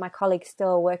 looking at my colleagues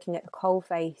still working at the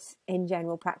coalface in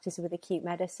general practice with acute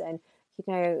medicine, you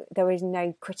know, there is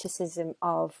no criticism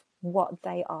of what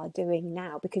they are doing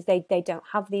now, because they don't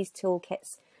have these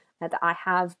toolkits that I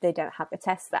have. They don't have the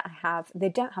tests that I have. They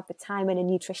don't have the time and a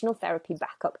nutritional therapy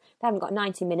backup. They haven't got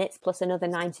 90 minutes plus another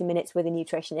 90 minutes with a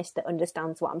nutritionist that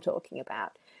understands what I'm talking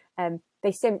about.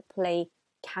 They simply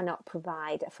cannot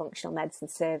provide a functional medicine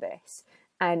service.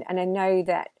 And I know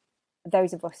that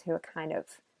those of us who are kind of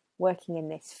working in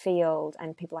this field,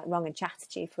 and people like Wrong and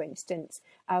Chatterjee, for instance,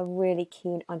 are really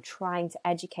keen on trying to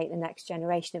educate the next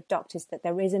generation of doctors that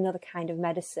there is another kind of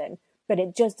medicine, but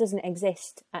it just doesn't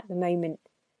exist at the moment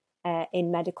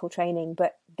in medical training.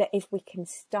 But that if we can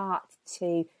start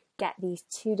to get these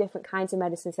two different kinds of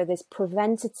medicine. So there's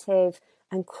preventative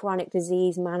and chronic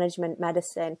disease management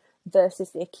medicine versus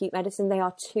the acute medicine. They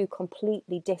are two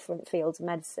completely different fields of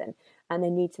medicine, and they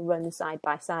need to run side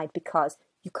by side, because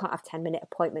you can't have 10-minute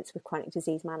appointments with chronic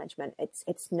disease management.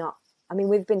 It's not, I mean,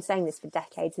 we've been saying this for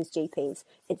decades as GPs.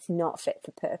 It's not fit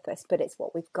for purpose, but it's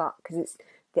what we've got, because it's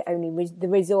the only the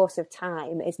resource of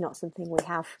time is not something we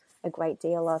have a great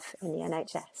deal of in the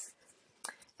NHS.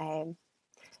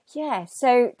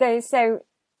 So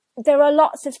there are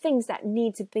lots of things that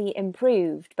need to be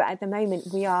improved, but at the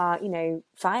moment we are,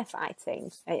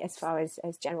 firefighting as far as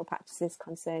general practice is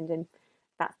concerned, and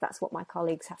that's what my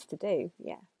colleagues have to do.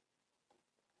 Yeah.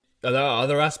 Are there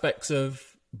other aspects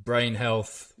of brain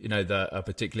health, that are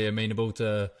particularly amenable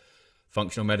to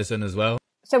functional medicine as well?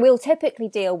 So we'll typically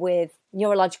deal with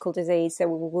neurological disease. So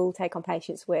we'll take on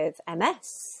patients with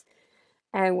MS,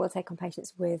 and we'll take on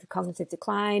patients with cognitive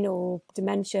decline or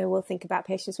dementia. We'll think about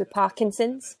patients with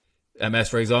Parkinson's. MS,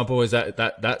 for example, is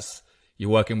that's you're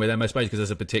working with MS patients because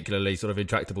it's a particularly sort of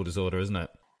intractable disorder, isn't it?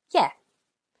 Yeah.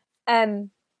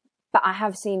 But I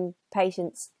have seen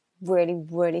patients really,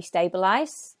 really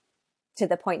stabilise to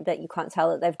the point that you can't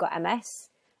tell that they've got MS.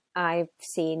 I've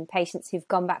seen patients who've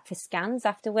gone back for scans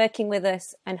after working with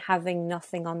us and having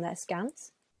nothing on their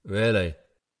scans. Really?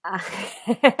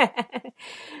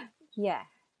 Yeah,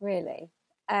 really.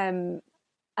 And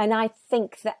I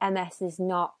think that MS is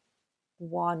not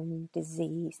one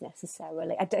disease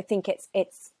necessarily. I don't think it's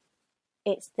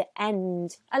the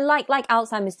end. And like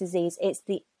Alzheimer's disease, it's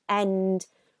the end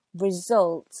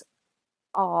result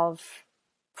of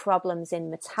problems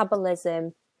in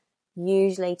metabolism,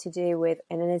 usually to do with,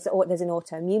 and there's an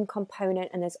autoimmune component,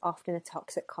 and there's often a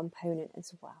toxic component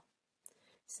as well.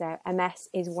 So MS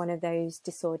is one of those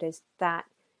disorders that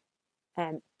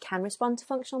can respond to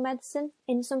functional medicine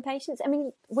in some patients. I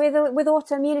mean, with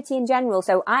autoimmunity in general.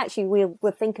 So I actually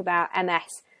will think about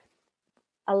MS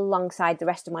alongside the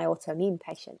rest of my autoimmune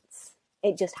patients.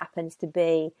 It just happens to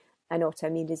be an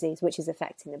autoimmune disease which is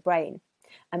affecting the brain.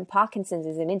 And Parkinson's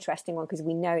is an interesting one because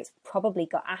we know it's probably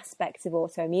got aspects of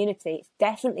autoimmunity. It's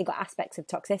definitely got aspects of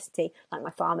toxicity, like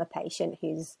my pharma patient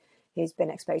who's been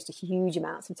exposed to huge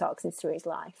amounts of toxins through his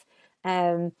life.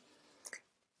 And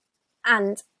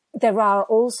there are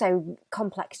also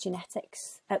complex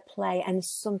genetics at play, and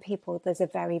some people, there's a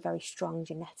very, very strong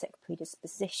genetic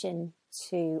predisposition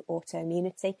to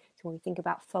autoimmunity. So when we think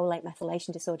about folate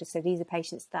methylation disorder, so these are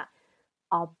patients that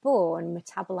are born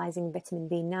metabolizing vitamin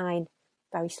B9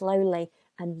 very slowly,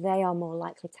 and they are more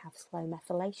likely to have slow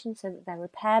methylation, so that their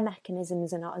repair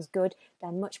mechanisms are not as good.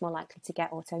 They're much more likely to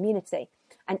get autoimmunity.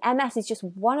 And MS is just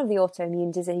one of the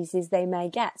autoimmune diseases they may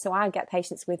get. So I get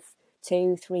patients with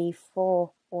 2, 3,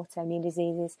 4 autoimmune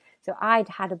diseases. So I'd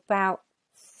had about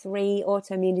 3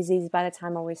 autoimmune diseases by the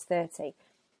time I was 30.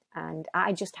 And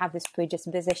I just have this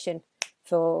predisposition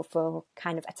for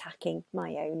kind of attacking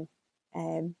my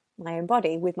own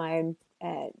body with my own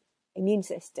immune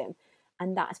system.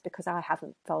 And that's because I have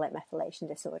a folate methylation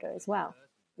disorder as well.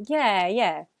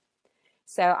 Yeah.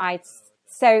 So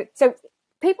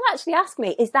people actually ask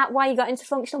me, is that why you got into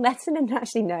functional medicine? And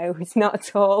actually, no, it's not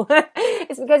at all.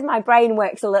 It's because my brain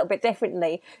works a little bit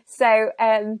differently. So,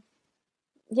 so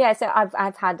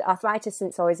I've had arthritis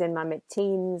since I was in my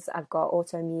mid-teens. I've got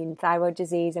autoimmune thyroid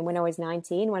disease. And when I was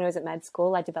 19, when I was at med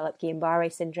school, I developed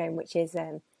Guillain-Barré syndrome, which is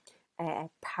a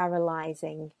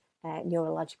paralyzing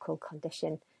neurological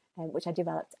condition, which I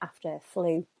developed after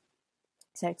flu.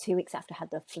 So 2 weeks after I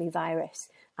had the flu virus,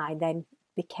 I then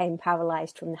became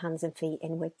paralyzed from the hands and feet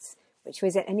inwards, which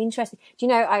was an interesting.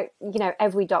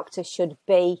 Every doctor should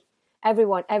be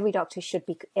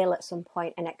ill at some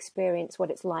point and experience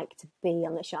what it's like to be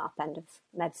on the sharp end of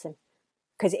medicine,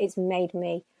 because it's made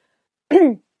me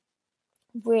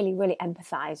really, really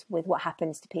empathize with what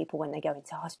happens to people when they go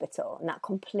into hospital and that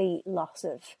complete loss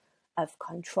of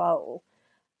control.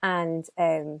 And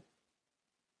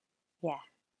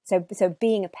so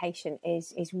being a patient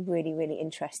is really, really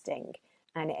interesting.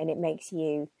 And it makes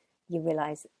you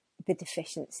realise the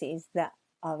deficiencies that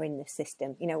are in the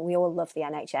system. We all love the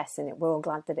NHS and we're all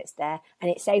glad that it's there.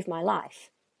 And it saved my life.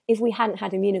 If we hadn't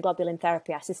had immunoglobulin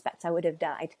therapy, I suspect I would have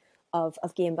died of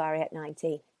Guillain-Barré at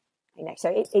 19. So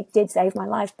it did save my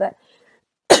life. But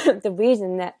the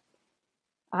reason that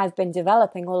I've been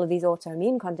developing all of these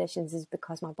autoimmune conditions is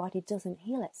because my body doesn't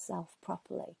heal itself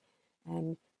properly.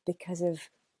 Because of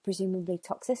presumably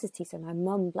toxicity. So my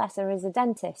mum, bless her, is a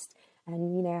dentist,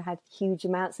 and had huge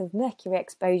amounts of mercury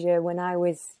exposure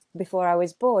before I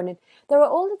was born. And there are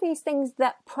all of these things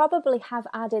that probably have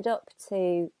added up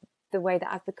to the way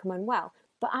that I've become unwell.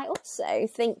 But I also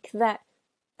think that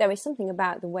there is something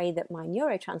about the way that my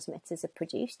neurotransmitters are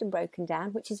produced and broken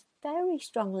down, which is very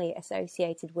strongly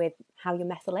associated with how your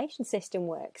methylation system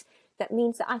works. That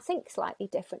means that I think slightly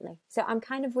differently. So I'm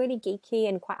kind of really geeky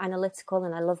and quite analytical,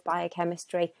 and I love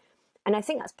biochemistry. And I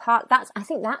think that's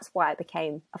why I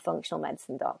became a functional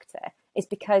medicine doctor, is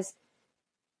because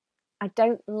I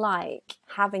don't like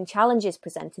having challenges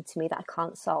presented to me that I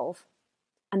can't solve.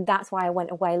 And that's why I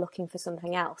went away looking for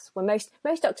something else. Where most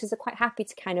doctors are quite happy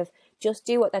to kind of just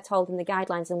do what they're told in the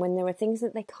guidelines. And when there are things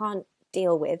that they can't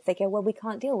deal with, they go, well, we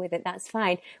can't deal with it, that's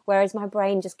fine. Whereas my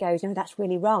brain just goes, no, that's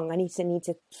really wrong. I need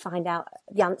to find out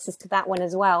the answers to that one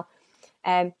as well.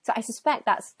 So I suspect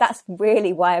that's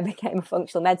really why I became a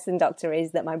functional medicine doctor,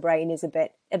 is that my brain is a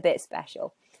bit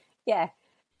special. Yeah.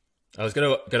 I was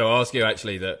going to ask you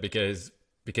actually that because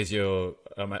you're,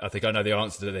 I think I know the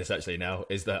answer to this actually now,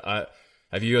 is that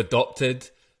have you adopted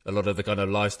a lot of the kind of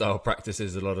lifestyle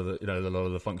practices, a lot of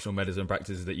the functional medicine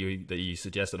practices that you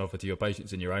suggest and offer to your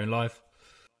patients in your own life?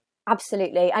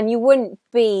 Absolutely. And you wouldn't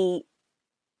be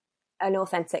an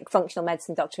authentic functional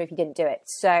medicine doctor if you didn't do it.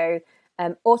 So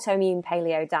autoimmune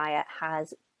paleo diet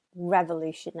has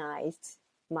revolutionized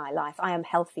my life. I am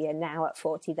healthier now at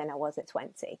 40 than I was at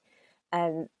 20.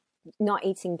 Not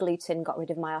eating gluten got rid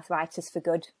of my arthritis for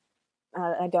good.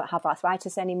 I don't have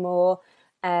arthritis anymore.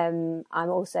 I'm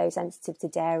also sensitive to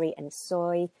dairy and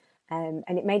soy. And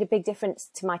it made a big difference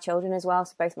to my children as well.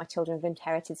 So both my children have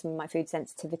inherited some of my food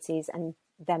sensitivities, and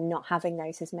them not having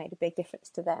those has made a big difference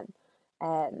to them.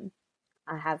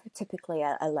 I have typically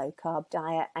a low carb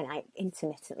diet, and I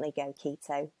intermittently go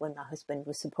keto when my husband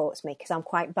supports me, because I'm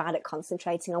quite bad at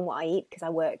concentrating on what I eat because I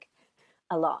work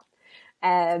a lot.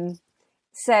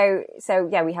 So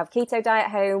yeah, we have keto diet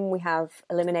at home. We have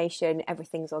elimination.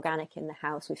 Everything's organic in the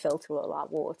house. We filter all our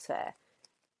water.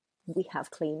 We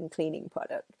have cleaning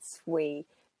products. We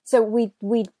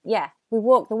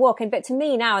walk the walk. But to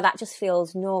me now, that just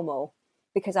feels normal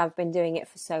because I've been doing it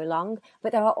for so long.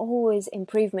 But there are always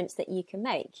improvements that you can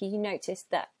make. You notice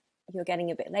that you're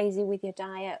getting a bit lazy with your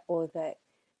diet, or that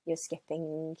you're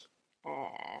skipping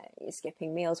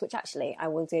meals, which actually I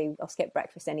will do. I'll skip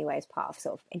breakfast anyway as part of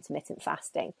sort of intermittent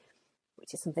fasting,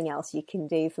 which is something else you can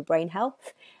do for brain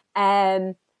health.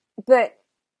 But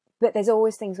there's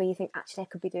always things where you think, actually, I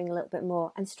could be doing a little bit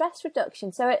more. And stress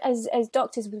reduction. So as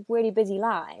doctors with really busy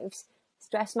lives,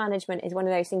 stress management is one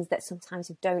of those things that sometimes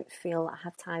I don't feel I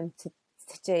have time to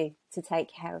do to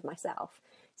take care of myself.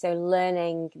 So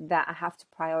learning that I have to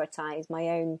prioritize my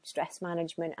own stress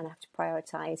management and I have to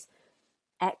prioritize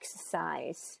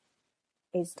exercise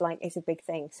is a big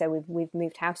thing. So we've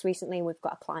moved house recently. We've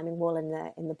got a climbing wall in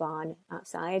the barn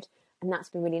outside, and that's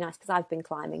been really nice because I've been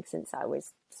climbing since I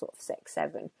was sort of 6,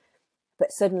 7.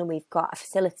 But suddenly we've got a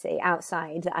facility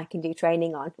outside that I can do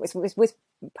training on, which was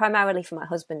primarily for my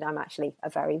husband. I'm actually a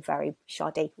very, very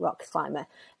shoddy rock climber.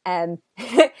 But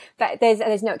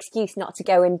there's no excuse not to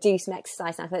go and do some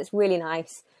exercise now. So it's really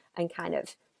nice, and kind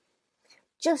of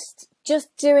just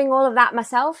doing all of that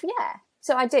myself. Yeah.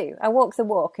 So I do. I walk the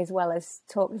walk as well as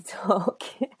talk the talk.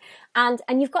 And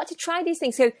you've got to try these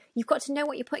things. So you've got to know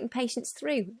what you're putting patients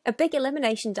through. A big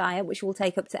elimination diet, which will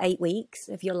take up to 8 weeks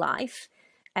of your life,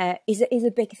 is a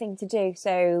big thing to do.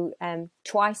 So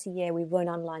twice a year we run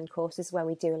online courses where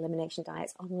we do elimination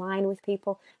diets online with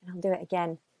people, and I'll do it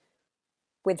again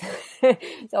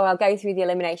so I'll go through the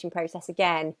elimination process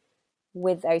again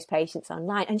with those patients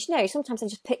online. And sometimes I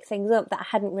just pick things up that I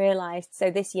hadn't realised. So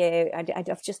this year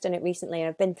I've just done it recently, and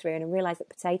I've been through and I realised that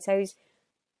potatoes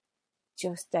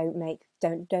just don't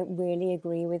really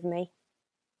agree with me.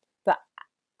 But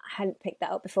I hadn't picked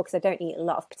that up before because I don't eat a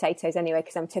lot of potatoes anyway,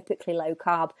 because I'm typically low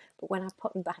carb. But when I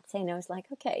put them back in, I was like,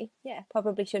 okay, yeah,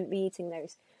 probably shouldn't be eating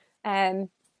those.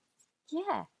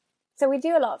 Yeah. So we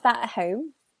do a lot of that at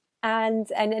home. And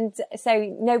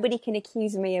so nobody can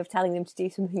accuse me of telling them to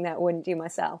do something that I wouldn't do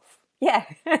myself. Yeah.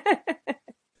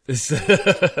 It's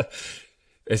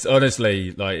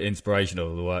honestly like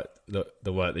inspirational.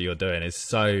 The work that you're doing is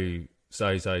so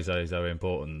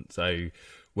important. So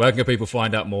where can people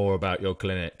find out more about your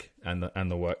clinic and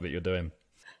the work that you're doing?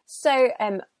 So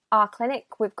our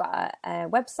clinic, we've got a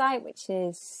website, which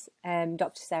is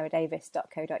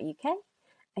drsarahdavies.co.uk.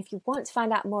 If you want to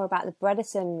find out more about the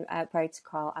Bredesen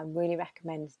protocol, I really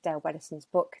recommend Dale Bredesen's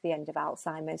book, The End of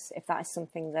Alzheimer's, if that is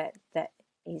something that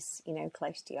is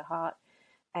close to your heart.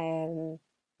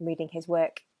 Reading his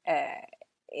work,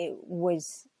 it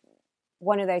was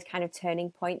one of those kind of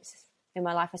turning points in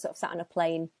my life. I sort of sat on a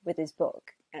plane with his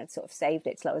book and sort of saved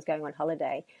it till I was going on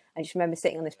holiday. I just remember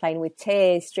sitting on this plane with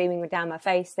tears streaming down my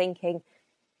face, thinking,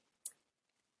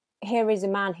 here is a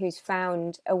man who's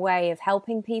found a way of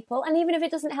helping people, and even if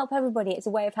it doesn't help everybody, it's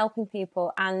a way of helping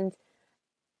people. And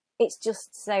it's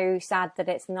just so sad that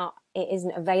it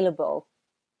isn't available.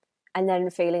 And then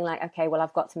feeling like, okay, well,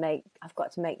 I've got to make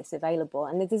this available.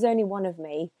 And there's only one of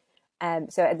me.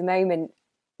 So at the moment,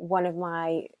 one of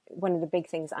the big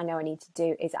things I know I need to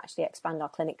do is actually expand our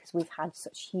clinic, because we've had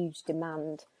such huge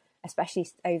demand, especially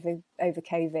over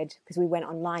COVID, because we went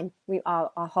online.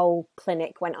 Our whole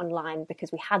clinic went online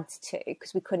because we had to,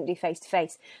 because we couldn't do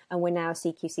face-to-face. And we're now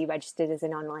CQC registered as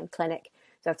an online clinic.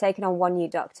 So I've taken on one new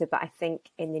doctor, but I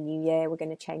think in the new year we're going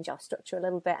to change our structure a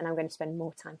little bit, and I'm going to spend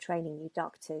more time training new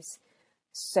doctors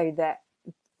so that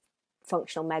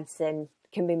functional medicine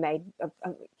can be made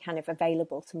kind of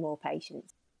available to more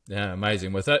patients. Yeah,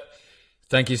 amazing. With it,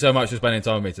 thank you so much for spending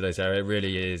time with me today, Sarah. It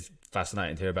really is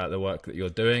fascinating to hear about the work that you're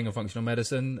doing in functional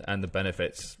medicine and the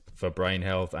benefits for brain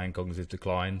health and cognitive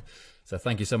decline. So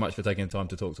thank you so much for taking the time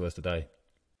to talk to us today.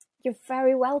 You're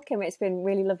very welcome. It's been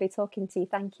really lovely talking to you.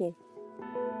 Thank you.